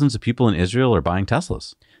thousands of people in Israel are buying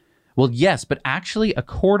Teslas. Well, yes, but actually a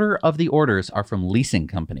quarter of the orders are from leasing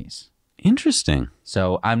companies. Interesting.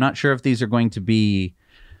 So I'm not sure if these are going to be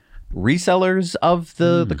resellers of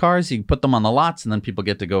the cars. You put them on the lots and then people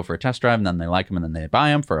get to go for a test drive and then they like them and then they buy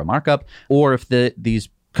them for a markup, or if these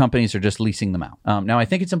companies are just leasing them out. Now, I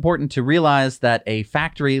think it's important to realize that a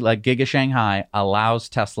factory like Giga Shanghai allows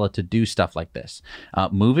Tesla to do stuff like this.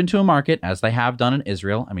 Move into a market, as they have done in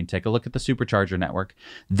Israel. I mean, take a look at the supercharger network.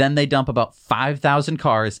 Then they dump about 5,000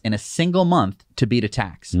 cars in a single month to beat a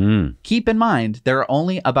tax. Keep in mind, there are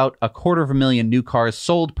only about 250,000 new cars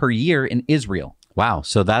sold per year in Israel. Wow,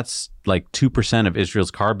 so that's like 2% of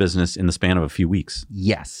Israel's car business in the span of a few weeks.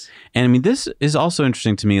 Yes. And I mean, this is also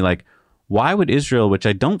interesting to me, like, why would Israel, which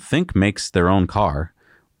I don't think makes their own car,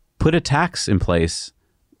 put a tax in place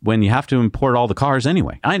when you have to import all the cars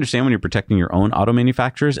anyway? I understand when you're protecting your own auto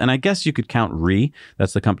manufacturers, and I guess you could count RE.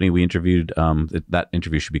 That's the company we interviewed. That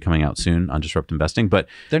interview should be coming out soon on Disrupt Investing. But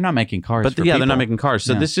they're not making cars. But they're not making cars.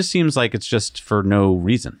 So this just seems like it's just for no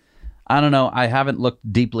reason. I don't know. I haven't looked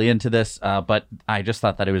deeply into this, but I just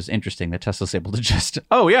thought that it was interesting that Tesla's able to just,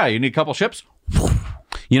 oh yeah, you need a couple ships.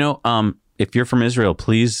 You know, if you're from Israel,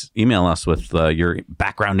 please email us with your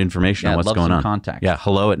background information on what's going on. Contact. Yeah,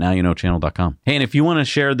 hello@nowyouknowchannel.com. Hey, and if you want to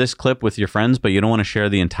share this clip with your friends, but you don't want to share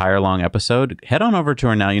the entire long episode, head on over to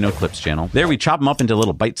our Now You Know Clips channel. There we chop them up into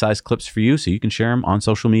little bite-sized clips for you so you can share them on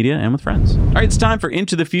social media and with friends. All right, it's time for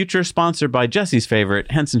Into the Future, sponsored by Jesse's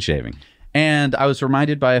favorite, Henson Shaving. And I was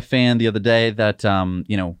reminded by a fan the other day that,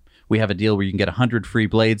 we have a deal where you can get 100 free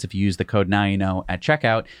blades if you use the code NowYouKnow at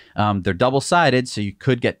checkout. They're double-sided, so you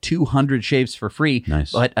could get 200 shaves for free.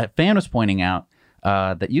 Nice. But a fan was pointing out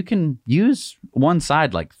that you can use one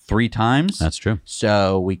side like 3 times. That's true.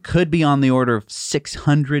 So we could be on the order of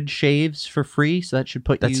 600 shaves for free. So that should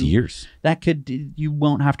put That's years. You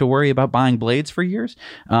won't have to worry about buying blades for years.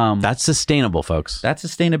 That's sustainable, folks. That's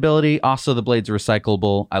sustainability. Also, the blades are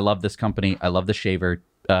recyclable. I love this company. I love the shaver.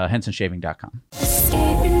 HensonShaving.com.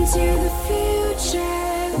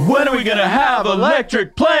 When are we going to have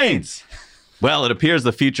electric planes? Well, it appears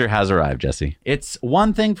the future has arrived, Jesse. It's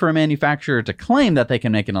one thing for a manufacturer to claim that they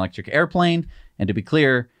can make an electric airplane, and to be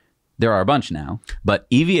clear, there are a bunch now. But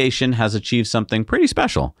Eviation has achieved something pretty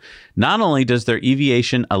special. Not only does their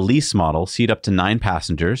Eviation Elise model seat up to 9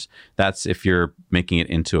 passengers, that's if you're making it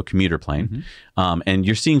into a commuter plane. And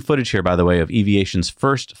you're seeing footage here, by the way, of Eviation's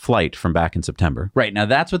first flight from back in September. Right. Now,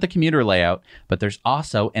 that's with the commuter layout, but there's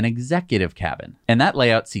also an executive cabin, and that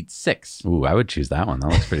layout seats 6. Ooh, I would choose that one. That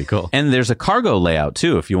looks pretty cool. And there's a cargo layout,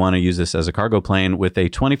 too, if you want to use this as a cargo plane with a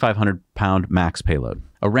 2,500-pound max payload.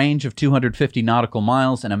 A range of 250 nautical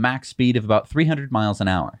miles and a max speed of about 300 miles an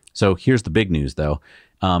hour. So here's the big news, though.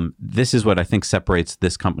 This is what I think separates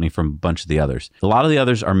this company from a bunch of the others. A lot of the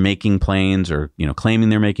others are making planes or, claiming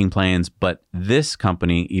they're making planes, but this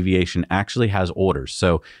company, Eviation, actually has orders.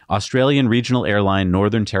 So Australian Regional Airline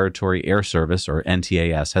Northern Territory Air Service, or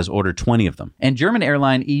NTAS, has ordered 20 of them. And German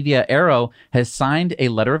airline EVIA Aero has signed a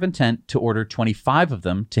letter of intent to order 25 of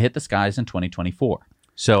them to hit the skies in 2024.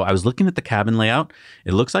 So I was looking at the cabin layout.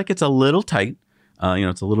 It looks like it's a little tight.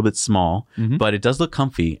 It's a little bit small, but it does look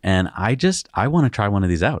comfy. And I want to try one of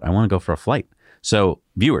these out. I want to go for a flight. So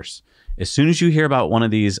viewers, as soon as you hear about one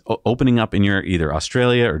of these opening up in your either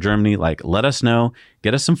Australia or Germany, let us know.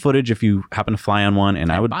 Get us some footage if you happen to fly on one.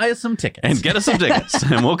 And I would buy us some tickets. And get us some tickets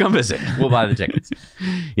and we'll come visit. We'll buy the tickets.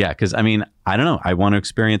 Yeah, because I don't know. I want to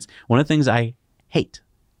experience. One of the things I hate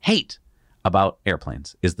about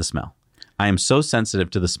airplanes is the smell. I am so sensitive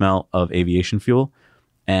to the smell of aviation fuel,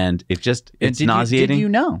 and it's nauseating.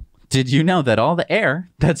 Did you know that all the air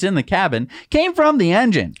that's in the cabin came from the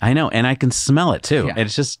engine? I know, and I can smell it too. Yeah.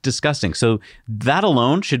 It's just disgusting. So that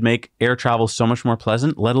alone should make air travel so much more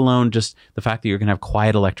pleasant, let alone just the fact that you're going to have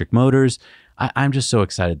quiet electric motors. I'm just so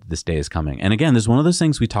excited that this day is coming. And again, this is one of those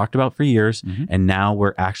things we talked about for years, and now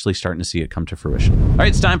we're actually starting to see it come to fruition. All right,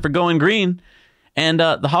 it's time for Going Green. And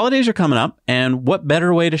the holidays are coming up, and what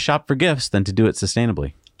better way to shop for gifts than to do it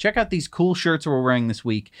sustainably? Check out these cool shirts we're wearing this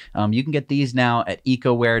week. You can get these now at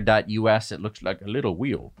ecoware.us. It looks like a little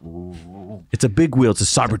wheel. It's a big wheel. It's a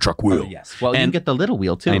Cybertruck wheel. Oh, yes. Well, you can get the little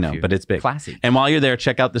wheel, too. I know, but it's big. Classy. And while you're there,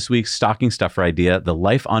 check out this week's stocking stuffer idea, the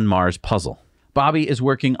Life on Mars puzzle. Bobby is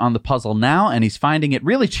working on the puzzle now, and he's finding it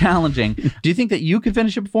really challenging. Do you think that you could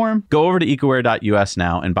finish it for him? Go over to ecoware.us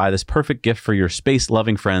now and buy this perfect gift for your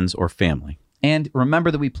space-loving friends or family. And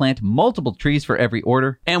remember that we plant multiple trees for every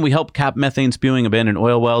order. And we help cap methane spewing abandoned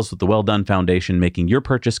oil wells with the Well Done Foundation, making your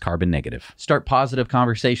purchase carbon negative. Start positive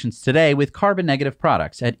conversations today with carbon negative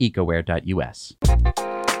products at ecoware.us.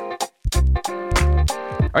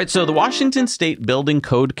 All right, so the Washington State Building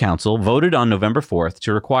Code Council voted on November 4th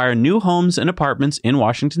to require new homes and apartments in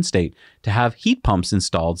Washington state to have heat pumps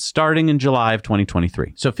installed starting in July of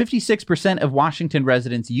 2023. So 56% of Washington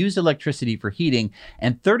residents use electricity for heating,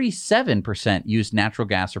 and 37% use natural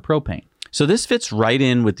gas or propane. So this fits right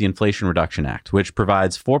in with the Inflation Reduction Act, which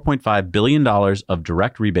provides $4.5 billion of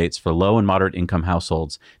direct rebates for low and moderate income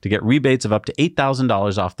households to get rebates of up to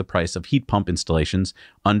 $8,000 off the price of heat pump installations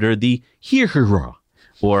under the HERA,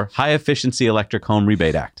 or High Efficiency Electric Home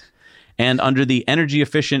Rebate Act. And under the Energy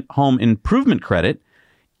Efficient Home Improvement Credit,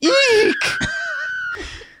 eek!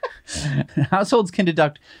 Households can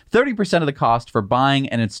deduct 30% of the cost for buying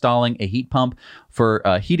and installing a heat pump for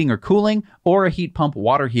heating or cooling, or a heat pump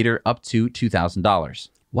water heater up to $2,000.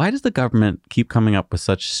 Why does the government keep coming up with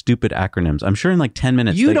such stupid acronyms? I'm sure in like 10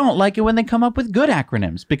 minutes. You don't like it when they come up with good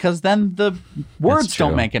acronyms, because then the words true.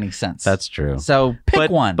 don't make any sense. That's true. So pick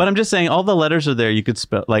one. But I'm just saying, all the letters are there. You could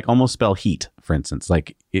spell, like, almost spell heat, for instance.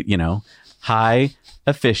 Like, you know, high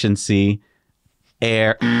efficiency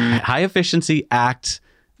air, high efficiency act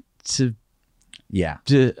to. Yeah.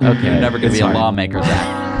 Okay. Never going to be fine. a lawmaker's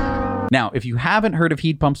act. Now, if you haven't heard of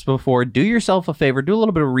heat pumps before, do yourself a favor, do a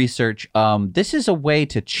little bit of research. This is a way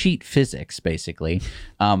to cheat physics, basically.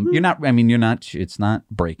 It's not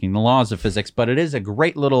breaking the laws of physics, but it is a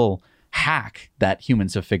great little hack that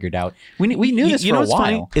humans have figured out. We knew this for a while.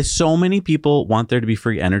 Funny is so many people want there to be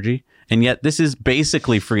free energy, and yet this is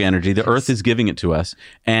basically free energy. The Earth is giving it to us,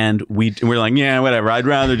 and we're like, yeah, whatever. I'd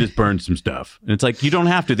rather just burn some stuff. And it's like, you don't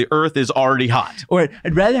have to. The Earth is already hot. Or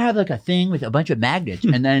I'd rather have like a thing with a bunch of magnets,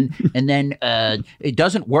 and then it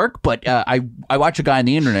doesn't work. But I watch a guy on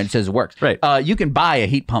the internet that says it works. Right. You can buy a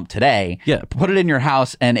heat pump today. Yeah. Put it in your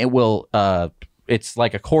house, and it will. It's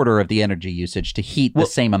like a quarter of the energy usage to heat the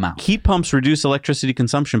same amount. Heat pumps reduce electricity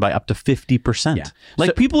consumption by up to 50%. Yeah.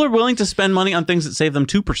 Like, people are willing to spend money on things that save them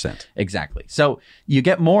 2%. Exactly. So you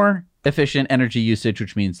get more efficient energy usage,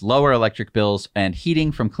 which means lower electric bills, and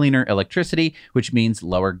heating from cleaner electricity, which means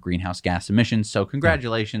lower greenhouse gas emissions. So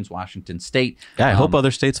congratulations, Washington State. Yeah, I hope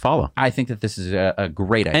other states follow. I think that this is a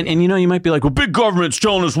great idea. And you know, you might be like, well, big government's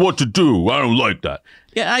telling us what to do. I don't like that.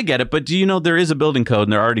 Yeah, I get it. But do you know there is a building code,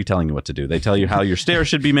 and they're already telling you what to do. They tell you how your stairs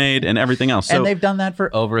should be made and everything else. So, and they've done that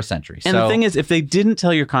for over a century. And the thing is, if they didn't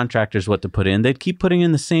tell your contractors what to put in, they'd keep putting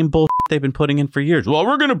in the same bullshit they've been putting in for years. Well,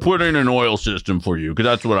 we're going to put in an oil system for you because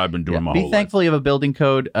that's what I've been doing my whole life. Be thankful you have a building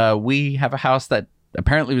code. We have a house that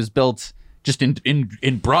apparently was built just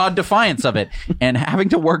in broad defiance of it, and having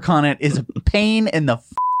to work on it is a pain in the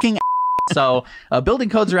fucking ass. So building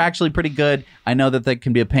codes are actually pretty good. I know that they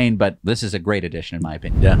can be a pain, but this is a great addition in my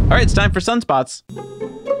opinion. Yeah. All right, it's time for Sunspots.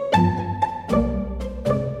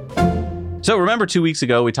 So remember 2 weeks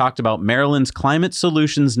ago, we talked about Maryland's Climate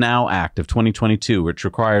Solutions Now Act of 2022, which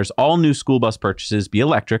requires all new school bus purchases be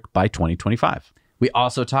electric by 2025. We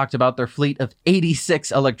also talked about their fleet of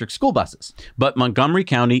 86 electric school buses. But Montgomery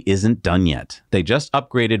County isn't done yet. They just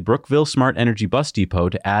upgraded Brookville Smart Energy Bus Depot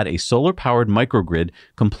to add a solar-powered microgrid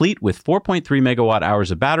complete with 4.3 megawatt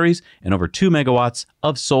hours of batteries and over 2 megawatts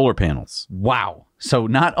of solar panels. Wow. So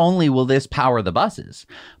not only will this power the buses,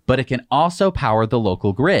 but it can also power the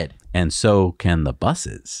local grid. And so can the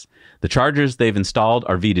buses. The chargers they've installed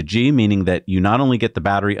are V2G, meaning that you not only get the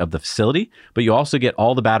battery of the facility, but you also get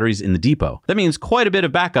all the batteries in the depot. That means quite a bit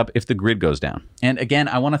of backup if the grid goes down. And again,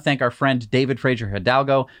 I want to thank our friend David Fraser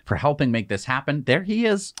Hidalgo for helping make this happen. There he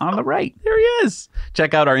is on the right. There he is.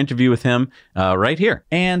 Check out our interview with him right here.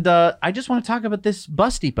 And I just want to talk about this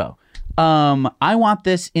bus depot. I want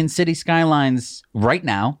this in City Skylines right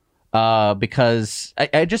now. Because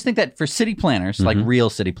I just think that for city planners, like real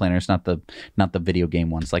city planners, not the video game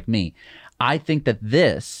ones like me, I think that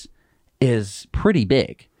this is pretty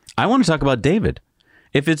big. I want to talk about David.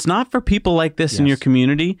 If it's not for people like this in your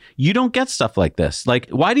community, you don't get stuff like this. Like,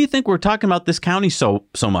 why do you think we're talking about this county so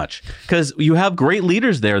much? Because you have great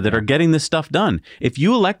leaders there that are getting this stuff done. If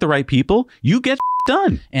you elect the right people, you get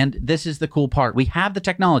done. And this is the cool part. We have the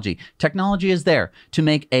technology. Technology is there to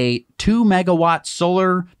make a 2 megawatt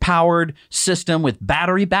solar powered system with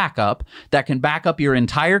battery backup that can back up your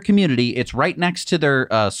entire community. It's right next to their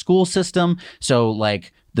school system. So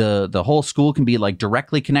like The whole school can be like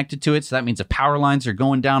directly connected to it. So that means if power lines are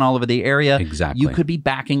going down all over the area, Exactly. you could be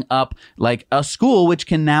backing up like a school, which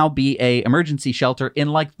can now be a emergency shelter in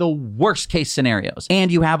like the worst case scenarios.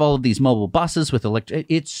 And you have all of these mobile buses with electric.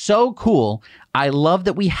 It's so cool. I love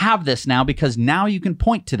that we have this now, because now you can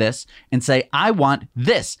point to this and say, I want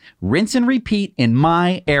this. Rinse and repeat in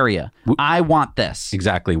my area. I want this.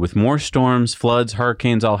 Exactly. With more storms, floods,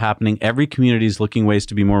 hurricanes all happening, every community is looking ways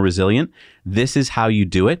to be more resilient. This is how you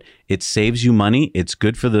do it. It saves you money. It's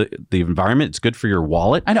good for the environment. It's good for your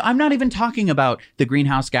wallet. I know. I'm not even talking about the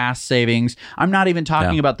greenhouse gas savings. I'm not even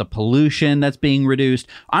talking about the pollution that's being reduced.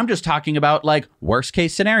 I'm just talking about like worst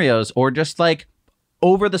case scenarios, or just like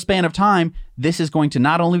over the span of time, this is going to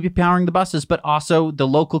not only be powering the buses, but also the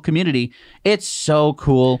local community. It's so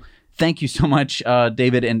cool. Thank you so much,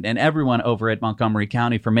 David, and everyone over at Montgomery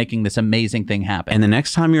County for making this amazing thing happen. And the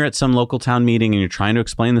next time you're at some local town meeting and you're trying to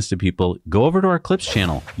explain this to people, go over to our clips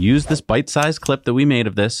channel. Use this bite-sized clip that we made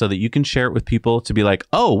of this so that you can share it with people to be like,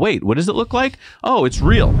 oh, wait, what does it look like? Oh, it's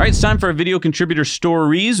real. All right, it's time for our video contributor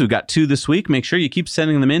stories. We've got 2 this week. Make sure you keep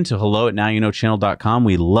sending them in to hello@nowyouknowchannel.com.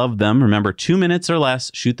 We love them. Remember, 2 minutes or less.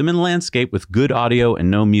 Shoot them in landscape with good audio and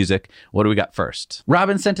no music. What do we got first?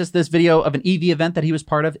 Robin sent us this video of an EV event that he was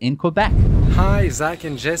part of in Quebec. Hi, Zach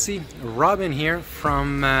and Jesse. Robin here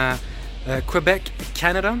from Quebec,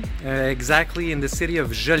 Canada, exactly in the city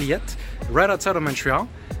of Joliette, right outside of Montreal.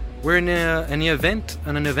 We're in an event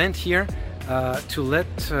here to let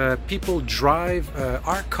people drive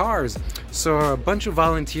our cars. So a bunch of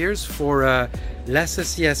volunteers for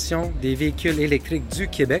l'Association des véhicules électriques du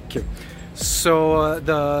Québec. So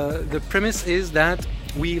the premise is that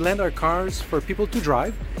we lend our cars for people to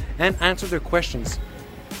drive and answer their questions.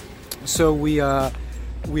 So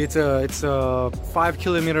it's a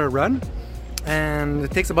 5-kilometer run, and it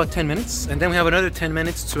takes about 10 minutes, and then we have another 10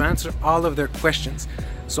 minutes to answer all of their questions.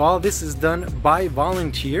 So all this is done by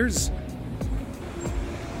volunteers.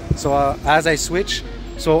 So as I switch,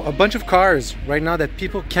 so a bunch of cars right now that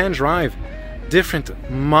people can drive, different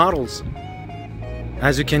models.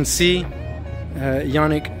 As you can see,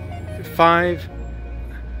 Ioniq 5,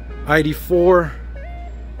 ID4,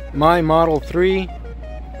 my Model 3,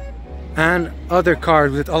 and other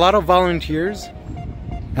cars with a lot of volunteers.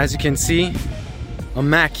 As you can see, a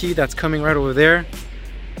Mach-E that's coming right over there,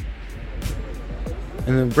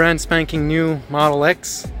 and the brand spanking new Model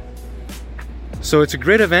X. So it's a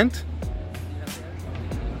great event.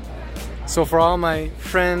 So for all my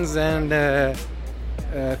friends and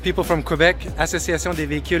people from Quebec, Association des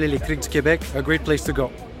véhicules électriques du Québec, a great place to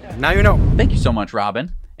go. Now you know. Thank you so much,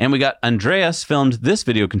 Robin. And we got Andreas filmed this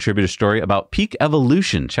video contributor story about peak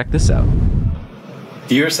evolution. Check this out.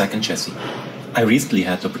 Dear Zach and Jesse, I recently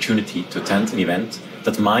had the opportunity to attend an event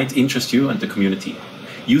that might interest you and the community.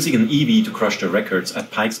 Using an EV to crush the records at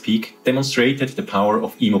Pikes Peak demonstrated the power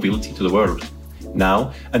of e-mobility to the world.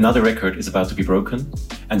 Now, another record is about to be broken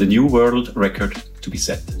and a new world record to be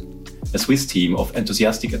set. A Swiss team of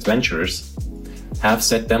enthusiastic adventurers have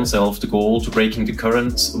set themselves the goal to breaking the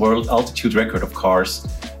current world altitude record of cars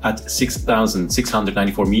at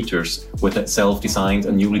 6,694 meters with a self-designed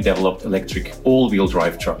and newly developed electric all-wheel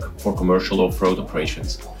drive truck for commercial off-road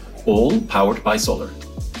operations, all powered by solar.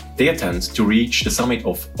 They intend to reach the summit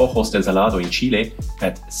of Ojos del Salado in Chile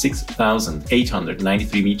at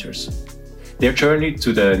 6,893 meters. Their journey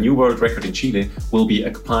to the new world record in Chile will be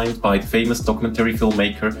accompanied by the famous documentary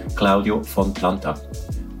filmmaker Claudio Fonplanta.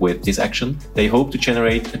 With this action, they hope to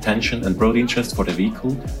generate attention and broad interest for the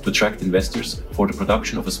vehicle to attract investors for the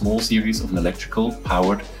production of a small series of an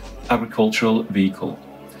electrical-powered agricultural vehicle,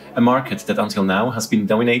 a market that until now has been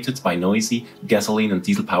dominated by noisy gasoline and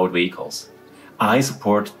diesel-powered vehicles. I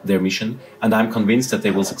support their mission, and I'm convinced that they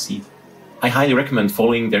will succeed. I highly recommend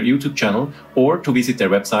following their YouTube channel or to visit their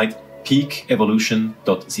website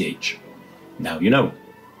peakevolution.ch. Now you know.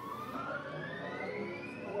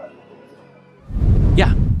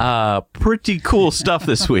 Yeah, pretty cool stuff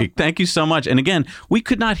this week. Thank you so much. And again, we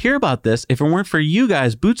could not hear about this if it weren't for you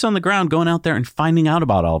guys, boots on the ground, going out there and finding out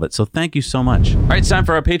about all of it. So thank you so much. All right, it's time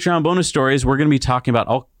for our Patreon bonus stories. We're going to be talking about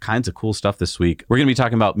all kinds of cool stuff this week. We're going to be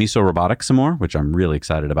talking about Miso Robotics some more, which I'm really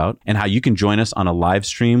excited about, and how you can join us on a live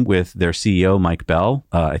stream with their CEO, Mike Bell,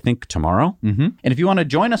 I think tomorrow. Mm-hmm. And if you want to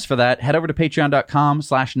join us for that, head over to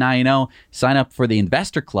patreon.com/nowyouknow, sign up for the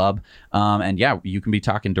Investor Club. And yeah, you can be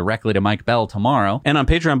talking directly to Mike Bell tomorrow. And on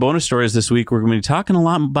Patreon bonus stories this week, we're going to be talking a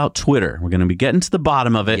lot about Twitter. We're going to be getting to the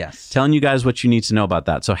bottom of it, telling you guys what you need to know about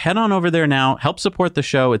that. So head on over there now, help support the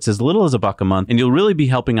show. It's as little as $1 a month, and you'll really be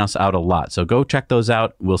helping us out a lot. So go check those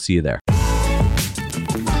out. We'll see you there.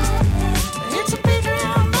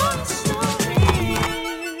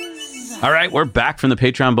 All right, we're back from the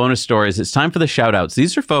Patreon bonus stories. It's time for the shout-outs.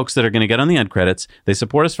 These are folks that are going to get on the end credits. They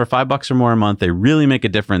support us for $5 or more a month. They really make a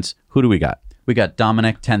difference. Who do we got? We got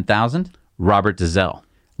Dominic 10,000, Robert Dezell,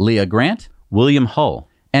 Leah Grant, William Hull,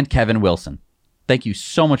 and Kevin Wilson. Thank you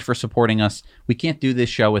so much for supporting us. We can't do this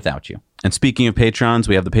show without you. And speaking of Patrons,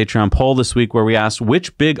 we have the Patreon poll this week where we asked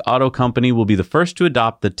which big auto company will be the first to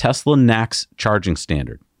adopt the Tesla NACS charging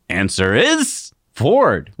standard. Answer is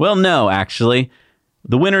Ford. Well, no, actually.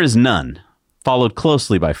 The winner is none, followed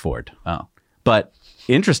closely by Ford. Oh. But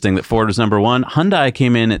interesting that Ford was number one. Hyundai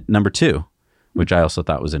came in at number two, which I also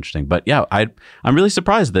thought was interesting. But yeah, I'm really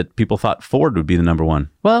surprised that people thought Ford would be the number one.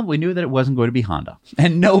 Well, we knew that it wasn't going to be Honda.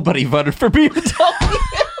 And nobody voted for BMW.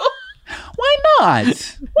 Why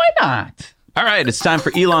not? Why not? All right, it's time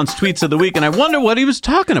for Elon's tweets of the week, and I wonder what he was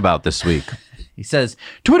talking about this week. He says,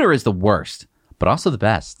 Twitter is the worst, but also the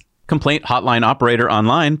best. Complaint hotline operator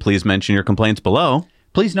online. Please mention your complaints below.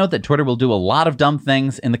 Please note that Twitter will do a lot of dumb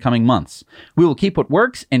things in the coming months. We will keep what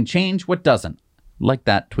works and change what doesn't. Like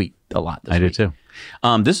that tweet a lot this week. I do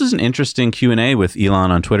too. This is an interesting Q&A with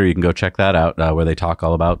Elon on Twitter. You can go check that out where they talk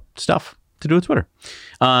all about stuff to do with Twitter.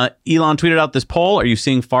 Elon tweeted out this poll. Are you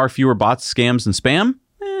seeing far fewer bots, scams, and spam?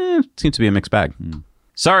 Seems to be a mixed bag.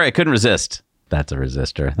 Sorry, I couldn't resist. That's a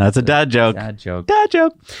resistor. That's a dad joke. Dad joke. Dad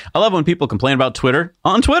joke. I love when people complain about Twitter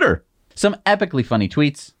on Twitter. Some epically funny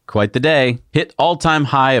tweets. Quite the day. Hit all-time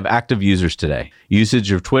high of active users today.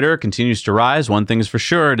 Usage of Twitter continues to rise. One thing is for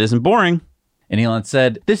sure, it isn't boring. And Elon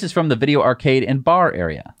said, this is from the video arcade and bar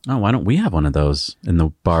area. Oh, why don't we have one of those in the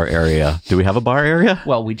bar area? Do we have a bar area?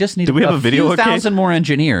 Well, we just need do we have a video few arcade? 1,000 more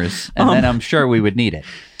engineers, and then I'm sure we would need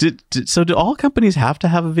it. So do all companies have to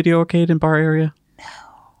have a video arcade in bar area? No,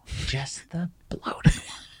 just the bloated one.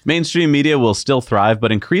 Mainstream media will still thrive,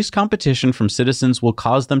 but increased competition from citizens will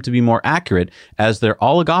cause them to be more accurate as their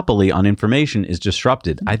oligopoly on information is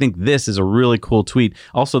disrupted. I think this is a really cool tweet.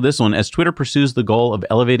 Also, this one, as Twitter pursues the goal of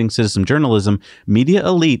elevating citizen journalism, media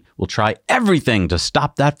elite will try everything to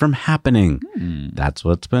stop that from happening. That's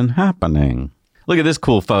what's been happening. Look at this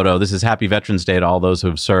cool photo. This is Happy Veterans Day to all those who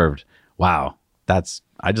have served. Wow.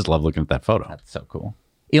 I just love looking at that photo. That's so cool.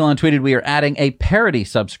 Elon tweeted, we are adding a parody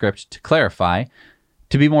subscript to clarify.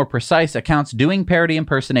 To be more precise, accounts doing parody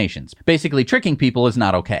impersonations. Basically, tricking people is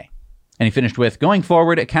not okay. And he finished with, going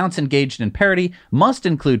forward, accounts engaged in parody must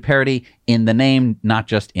include parody in the name, not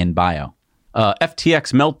just in bio.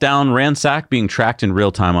 FTX meltdown ransack being tracked in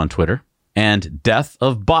real time on Twitter. And death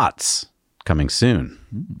of bots coming soon.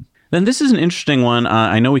 Then this is an interesting one.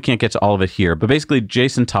 I know we can't get to all of it here, but basically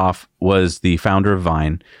Jason Toff was the founder of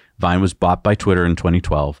Vine. Vine was bought by Twitter in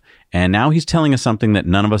 2012. And now he's telling us something that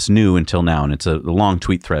none of us knew until now. And it's a long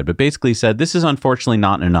tweet thread, but basically said, this is unfortunately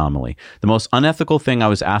not an anomaly. The most unethical thing I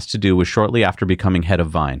was asked to do was shortly after becoming head of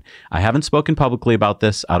Vine. I haven't spoken publicly about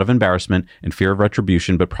this out of embarrassment and fear of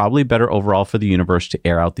retribution, but probably better overall for the universe to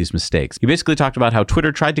air out these mistakes. He basically talked about how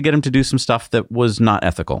Twitter tried to get him to do some stuff that was not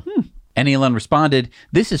ethical. And Elon responded,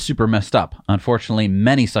 this is super messed up. Unfortunately,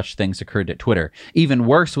 many such things occurred at Twitter. Even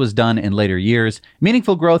worse was done in later years.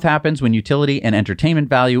 Meaningful growth happens when utility and entertainment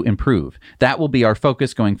value improve. That will be our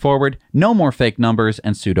focus going forward. No more fake numbers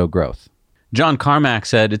and pseudo growth. John Carmack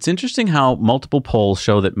said, it's interesting how multiple polls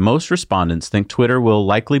show that most respondents think Twitter will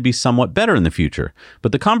likely be somewhat better in the future.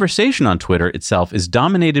 But the conversation on Twitter itself is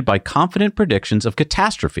dominated by confident predictions of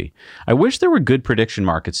catastrophe. I wish there were good prediction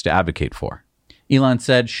markets to advocate for. Elon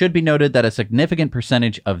said, should be noted that a significant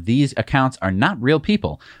percentage of these accounts are not real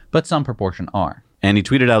people, but some proportion are. And he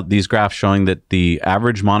tweeted out these graphs showing that the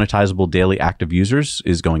average monetizable daily active users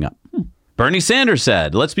is going up. Bernie Sanders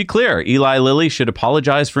said, let's be clear, Eli Lilly should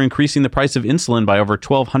apologize for increasing the price of insulin by over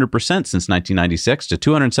 1,200% since 1996 to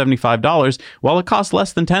 $275, while it costs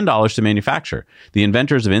less than $10 to manufacture. The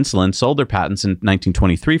inventors of insulin sold their patents in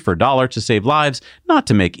 1923 for $1 to save lives, not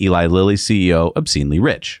to make Eli Lilly's CEO obscenely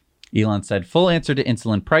rich. Elon said, full answer to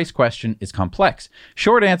insulin price question is complex.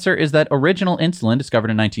 Short answer is that original insulin, discovered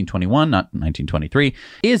in 1921, not 1923,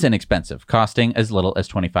 is inexpensive, costing as little as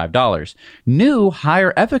 $25. New,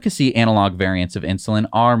 higher efficacy analog variants of insulin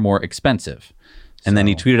are more expensive. And then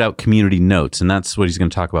he tweeted out community notes, and that's what he's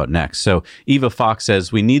going to talk about next. So Eva Fox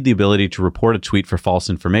says, we need the ability to report a tweet for false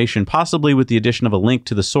information, possibly with the addition of a link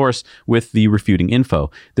to the source with the refuting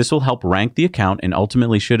info. This will help rank the account and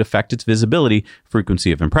ultimately should affect its visibility,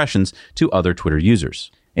 frequency of impressions, to other Twitter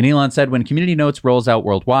users. And Elon said when Community Notes rolls out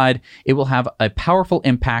worldwide, it will have a powerful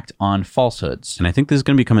impact on falsehoods. And I think this is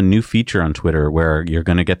going to become a new feature on Twitter where you're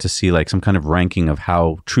going to get to see like some kind of ranking of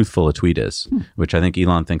how truthful a tweet is, which I think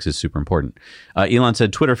Elon thinks is super important. Elon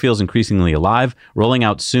said Twitter feels increasingly alive. Rolling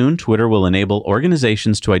out soon, Twitter will enable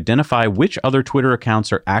organizations to identify which other Twitter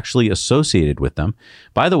accounts are actually associated with them.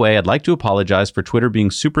 By the way, I'd like to apologize for Twitter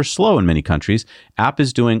being super slow in many countries. App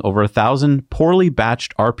is doing over 1,000 poorly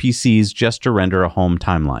batched RPCs just to render a home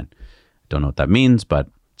timeline. Don't know what that means, but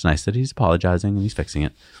it's nice that he's apologizing and he's fixing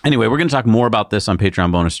it. Anyway, we're going to talk more about this on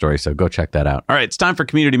Patreon bonus story, so go check that out. All right, it's time for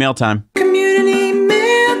community mail time. Community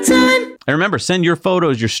mail time. And remember, send your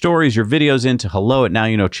photos, your stories, your videos in to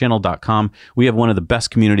hello@nowyouknowchannel.com. We have one of the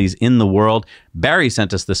best communities in the world. Barry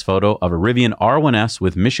sent us this photo of a Rivian R1S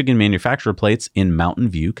with Michigan manufacturer plates in Mountain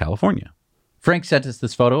View, California. Frank sent us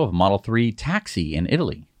this photo of a Model 3 taxi in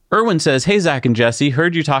Italy. Erwin says, hey, Zach and Jesse,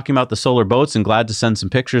 heard you talking about the solar boats and glad to send some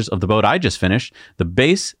pictures of the boat I just finished. The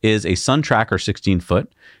base is a Sun Tracker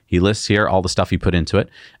 16-foot. He lists here all the stuff he put into it.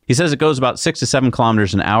 He says it goes about 6 to 7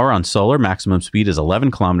 kilometers an hour on solar. Maximum speed is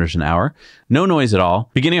 11 kilometers an hour. No noise at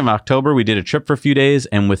all. Beginning of October, we did a trip for a few days,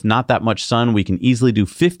 and with not that much sun, we can easily do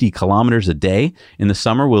 50 kilometers a day. In the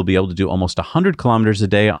summer, we'll be able to do almost 100 kilometers a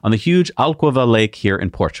day on the huge Alqueva Lake here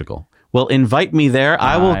in Portugal. Well, invite me there.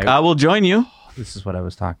 I will join you. This is what I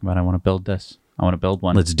was talking about. I want to build this. I want to build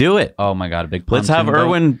one. Let's do it. Oh my God, a big Let's have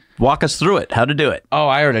Erwin walk us through it. How to do it. Oh,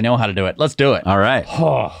 I already know how to do it. Let's do it. All right.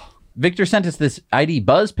 Victor sent us this ID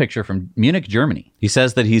Buzz picture from Munich, Germany. He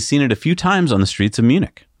says that he's seen it a few times on the streets of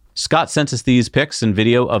Munich. Scott sent us these pics and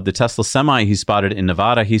video of the Tesla Semi he spotted in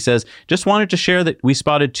Nevada. He says, just wanted to share that we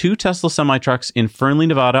spotted 2 Tesla Semi trucks in Fernley,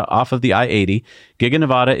 Nevada off of the I-80. Giga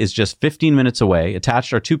Nevada is just 15 minutes away.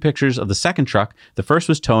 Attached are 2 pictures of the second truck. The first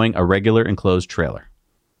was towing a regular enclosed trailer.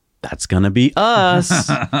 That's going to be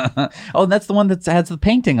us. Oh, that's the one that has the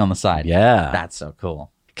painting on the side. Yeah. That's so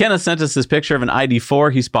cool. Kenneth sent us this picture of an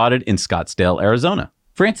ID4 he spotted in Scottsdale, Arizona.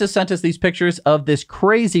 Francis sent us these pictures of this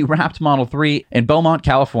crazy wrapped Model 3 in Beaumont,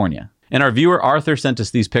 California. And our viewer Arthur sent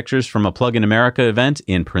us these pictures from a Plug in America event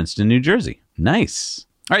in Princeton, New Jersey. Nice.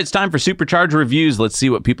 All right, it's time for Supercharger reviews. Let's see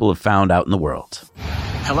what people have found out in the world.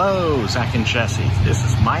 Hello, Zach and Jesse. This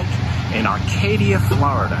is Mike in Arcadia,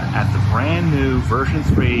 Florida at the brand new version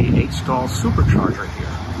 3 8-stall Supercharger here.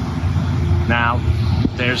 Now,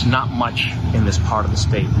 there's not much in this part of the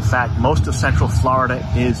state. In fact, most of Central Florida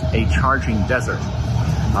is a charging desert.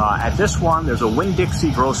 At this one, there's a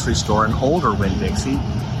Winn-Dixie grocery store, an older Winn-Dixie,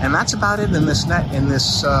 and that's about it in this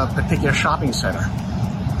particular shopping center.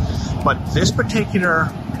 But this particular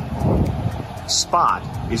spot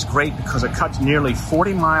is great because it cuts nearly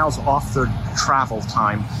 40 miles off the travel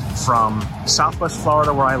time from Southwest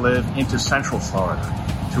Florida, where I live, into Central Florida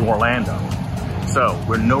to Orlando. So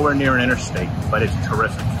we're nowhere near an interstate, but it's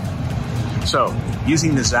terrific. So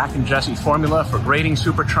using the Zach and Jesse formula for grading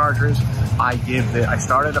superchargers, I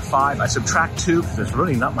started at 5. I subtract 2 because there's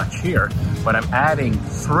really not much here, but I'm adding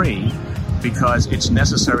 3 because it's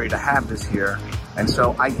necessary to have this here. And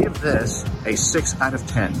so I give this a 6 out of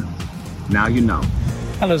 10. Now you know.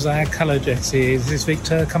 Hello Zach, hello Jesse. This is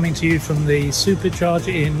Victor coming to you from the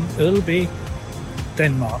Supercharger in Ølby,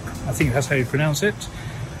 Denmark. I think that's how you pronounce it.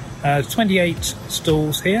 28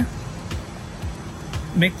 stalls here.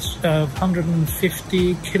 Mix of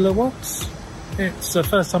 150 kilowatts. It's the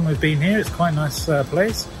first time we've been here. It's quite a nice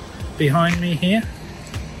place. Behind me here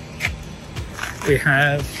we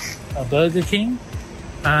have a Burger King,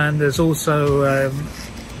 and there's also a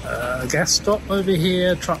gas stop over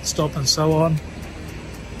here, truck stop and so on.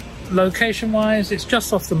 Location wise, it's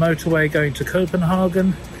just off the motorway going to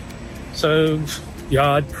Copenhagen, so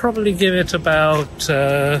yeah, I'd probably give it about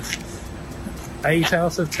 8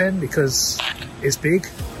 out of 10 because it's big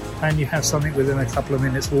and you have something within a couple of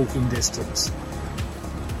minutes walking distance.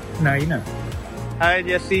 Now you know. Hi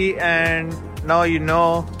Jesse, and now you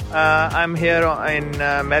know. I'm here in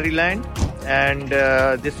Maryland, and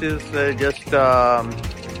this is just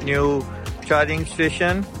new charging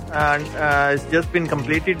station, and it's just been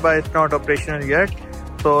completed, but it's not operational yet.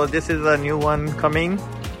 So this is a new one coming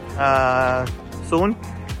soon.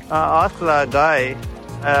 Asked the guy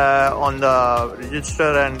on the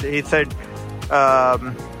register, and he said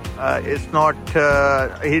it's not.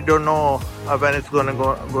 He don't know when it's gonna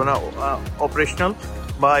operational,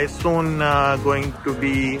 but it's soon going to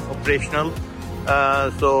be operational.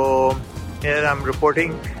 So here I'm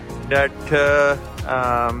reporting that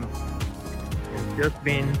it's just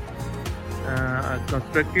been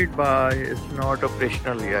constructed, but it's not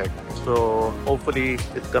operational yet. So hopefully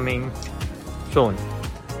it's coming soon.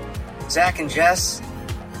 Zach and Jess,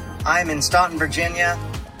 I'm in Staunton, Virginia,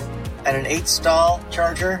 at an 8-stall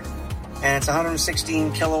charger, and it's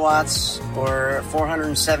 116 kilowatts or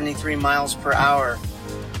 473 miles per hour,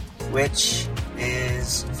 which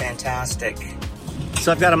is fantastic.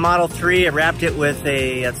 So I've got a Model 3. I wrapped it with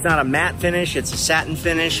it's not a matte finish, it's a satin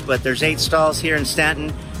finish, but there's 8 stalls here in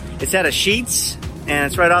Stanton. It's at a Sheetz, and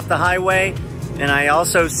it's right off the highway. And I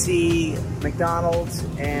also see McDonald's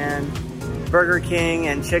and Burger King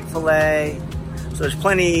and Chick-fil-A. So there's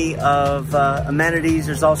plenty of amenities.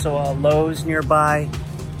 There's also a Lowe's nearby.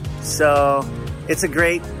 So it's a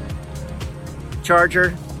great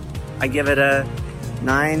charger. I give it a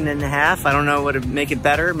 9.5. I don't know what would make it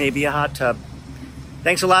better. Maybe a hot tub.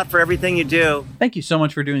 Thanks a lot for everything you do. Thank you so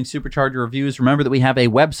much for doing Supercharger reviews. Remember that we have a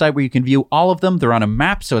website where you can view all of them. They're on a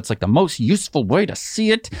map, so it's like the most useful way to see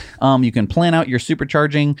it. You can plan out your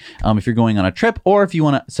supercharging if you're going on a trip, or if you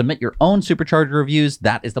want to submit your own Supercharger reviews,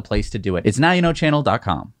 that is the place to do it. It's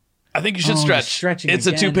nowyouknowchannel.com. I think you should stretch. It's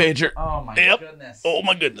again. A 2-pager. Oh, my goodness. Oh,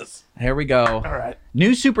 my goodness. Here we go. All right.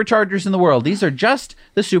 New superchargers in the world. These are just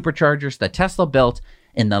the superchargers that Tesla built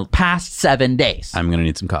in the past 7 days. I'm going to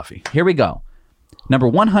need some coffee. Here we go. Number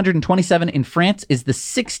 127 in France is the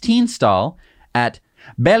 16 stall at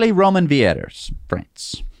Bailly-Romainvillers,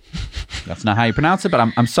 France. That's not how you pronounce it, but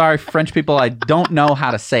I'm sorry, French people. I don't know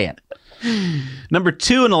how to say it. Number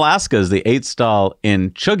 2 in Alaska is the 8 stall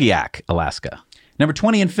in Chugiak, Alaska. Number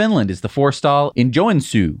 20 in Finland is the 4 stall in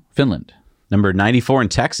Joensuu, Finland. Number 94 in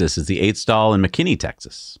Texas is the 8 stall in McKinney,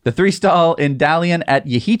 Texas. The 3 stall in Dalian at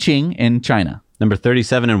Yehicheng in China. Number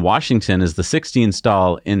 37 in Washington is the 16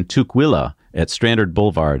 stall in Tukwila at Stranded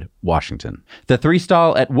Boulevard, Washington. The 3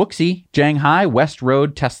 stall at Wuxi, Shanghai West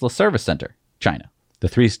Road Tesla Service Center, China. The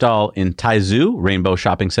 3 stall in Taizhou Rainbow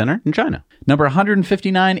Shopping Center in China. Number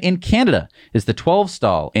 159 in Canada is the 12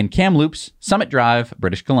 stall in Kamloops, Summit Drive,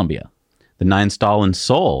 British Columbia. The 9 stall in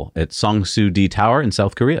Seoul at Songsu-D Tower in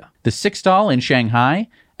South Korea. The 6 stall in Shanghai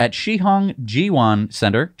at Shihong Jiwan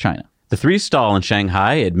Center, China. The 3 stall in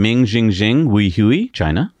Shanghai at Mingjingjing Wuhui,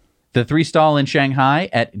 China. The 3 stall in Shanghai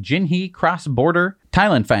at Jinhe Cross Border,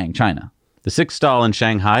 Thailandfang, China. The 6 stall in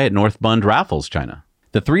Shanghai at North Bund Raffles, China.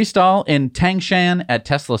 The 3 stall in Tangshan at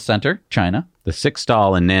Tesla Center, China. The 6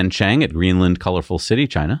 stall in Nanchang at Greenland Colorful City,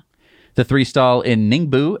 China. The 3 stall in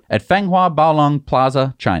Ningbo at Fanghua Baolong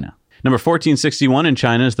Plaza, China. Number 1461 in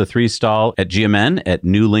China is the 3 stall at Jiamen at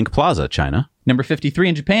New Link Plaza, China. Number 53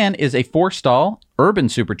 in Japan is a 4 stall urban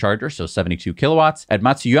supercharger, so 72 kilowatts, at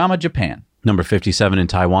Matsuyama, Japan. Number 57 in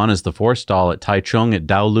Taiwan is the 4 stall at Taichung at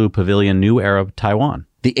Daolu Pavilion, New Era, Taiwan.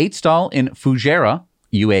 The 8 stall in Fujairah,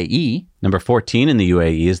 UAE. Number 14 in the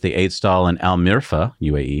UAE is the 8 stall in Al Mirfa,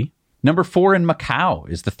 UAE. Number 4 in Macau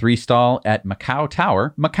is the 3 stall at Macau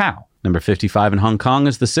Tower, Macau. Number 55 in Hong Kong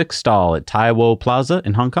is the 6 stall at Tai Wo Plaza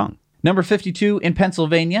in Hong Kong. Number 52 in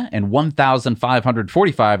Pennsylvania and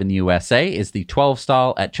 1,545 in the USA is the 12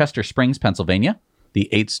 stall at Chester Springs, Pennsylvania. The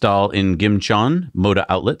 8 stall in Gimcheon Moda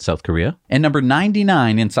Outlet, South Korea. And number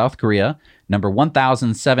 99 in South Korea, number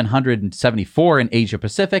 1,774 in Asia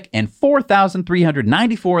Pacific, and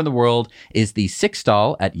 4,394 in the world is the 6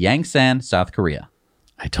 stall at Yangsan, South Korea.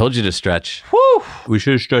 I told you to stretch. Whew. We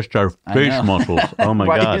should have stretched our face muscles. Oh my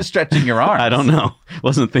God. God. Why are you stretching your arms? I don't know.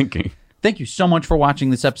 Wasn't thinking. Thank you so much for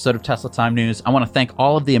watching this episode of Tesla Time News. I want to thank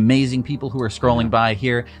all of the amazing people who are scrolling by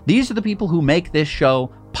here. These are the people who make this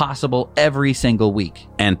show possible every single week.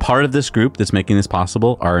 And part of this group that's making this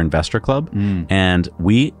possible, our investor club. And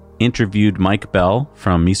we interviewed Mike Bell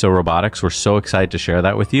from Miso Robotics. We're so excited to share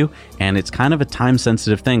that with you. And it's kind of a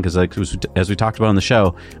time-sensitive thing because, like, as we talked about on the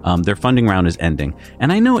show, their funding round is ending.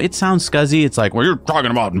 And I know it sounds scuzzy. It's like, well, you're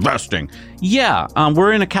talking about investing. Yeah,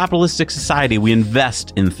 we're in a capitalistic society. We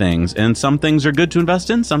invest in things, and some things are good to invest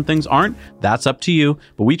in, some things aren't. That's up to you.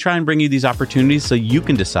 But we try and bring you these opportunities so you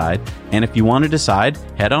can decide. And if you want to decide,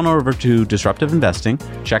 head on over to Disruptive Investing,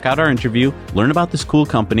 check out our interview, learn about this cool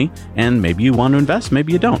company, and maybe you want to invest,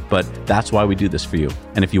 maybe you don't. But that's why we do this for you.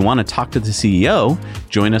 And if you want to talk to the CEO,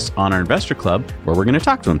 join us on our investor club where we're going to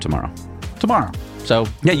talk to him tomorrow. So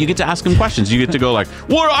yeah, you get to ask him questions. You get to go like,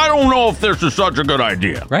 well, I don't know if this is such a good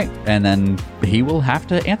idea. Right. And then he will have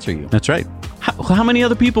to answer you. That's right. How many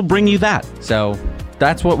other people bring you that? So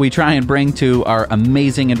that's what we try and bring to our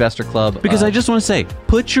amazing investor club. Because I just want to say,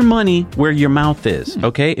 put your money where your mouth is,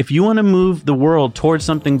 okay? If you want to move the world towards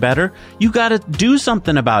something better, you got to do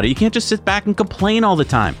something about it. You can't just sit back and complain all the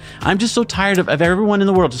time. I'm just so tired of everyone in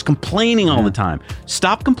the world just complaining all the time.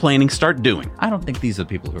 Stop complaining, start doing. I don't think these are the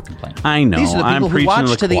people who are complaining. I know. These are the people who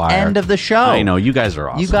watch to the end of the show. I know. You guys are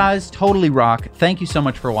awesome. You guys totally rock. Thank you so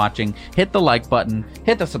much for watching. Hit the like button.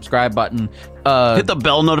 Hit the subscribe button. Hit the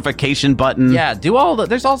bell notification button. Yeah, do all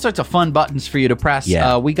there's all sorts of fun buttons for you to press.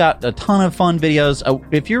 Yeah. We got a ton of fun videos.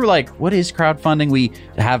 If you're like, what is crowdfunding? We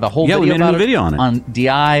have a whole video we made about a video on it on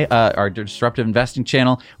DI, our Disruptive Investing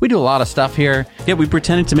channel. We do a lot of stuff here. Yeah, we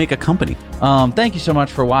pretended to make a company. Thank you so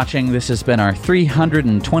much for watching. This has been our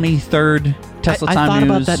 323rd Tesla Time I thought News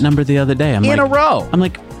about that number the other day. in a row. I'm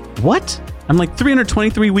like, what? I'm like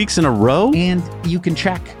 323 weeks in a row? And you can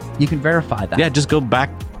check. You can verify that. Yeah, just go back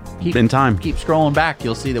in time. Keep scrolling back.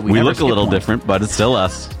 You'll see that we We never look a little skipped one. different, but it's still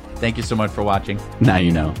us. Thank you so much for watching. Now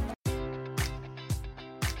you know.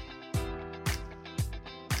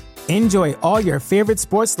 Enjoy all your favorite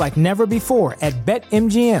sports like never before at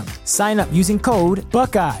BetMGM. Sign up using code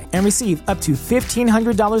Buckeye and receive up to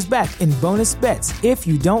 $1,500 back in bonus bets if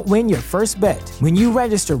you don't win your first bet. When you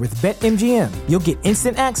register with BetMGM, you'll get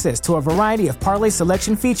instant access to a variety of parlay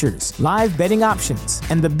selection features, live betting options,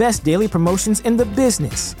 and the best daily promotions in the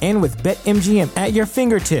business. And with BetMGM at your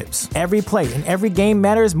fingertips, every play and every game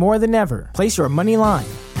matters more than ever. Place your money line,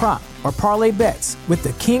 prop, or parlay bets with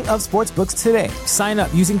the king of sportsbooks today. Sign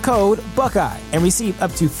up using code Buckeye and receive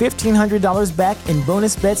up to $1,500 back in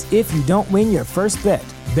bonus bets if you don't win your first bet.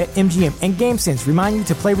 BetMGM and GameSense remind you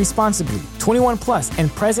to play responsibly. 21 plus and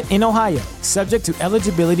present in Ohio, subject to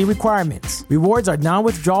eligibility requirements. Rewards are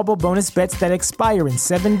non-withdrawable bonus bets that expire in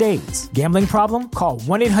 7 days. Gambling problem? Call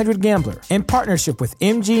 1-800-GAMBLER in partnership with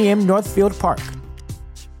MGM Northfield Park.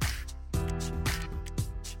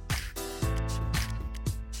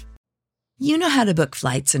 You know how to book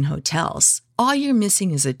flights and hotels. All you're missing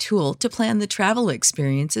is a tool to plan the travel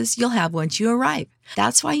experiences you'll have once you arrive.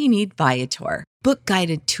 That's why you need Viator. Book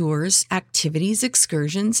guided tours, activities,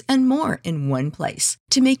 excursions, and more in one place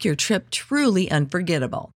to make your trip truly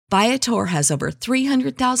unforgettable. Viator has over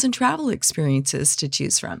 300,000 travel experiences to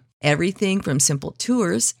choose from. Everything from simple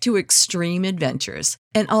tours to extreme adventures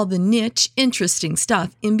and all the niche, interesting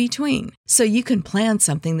stuff in between. So you can plan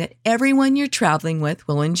something that everyone you're traveling with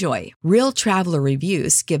will enjoy. Real traveler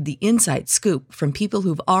reviews give the inside scoop from people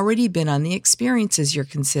who've already been on the experiences you're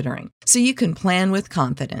considering. So you can plan with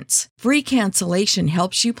confidence. Free cancellation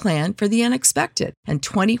helps you plan for the unexpected. And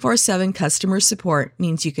 24/7 customer support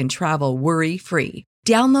means you can travel worry-free.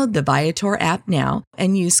 Download the Viator app now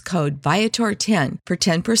and use code Viator10 for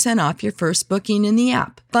 10% off your first booking in the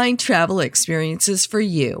app. Find travel experiences for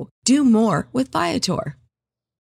you. Do more with Viator.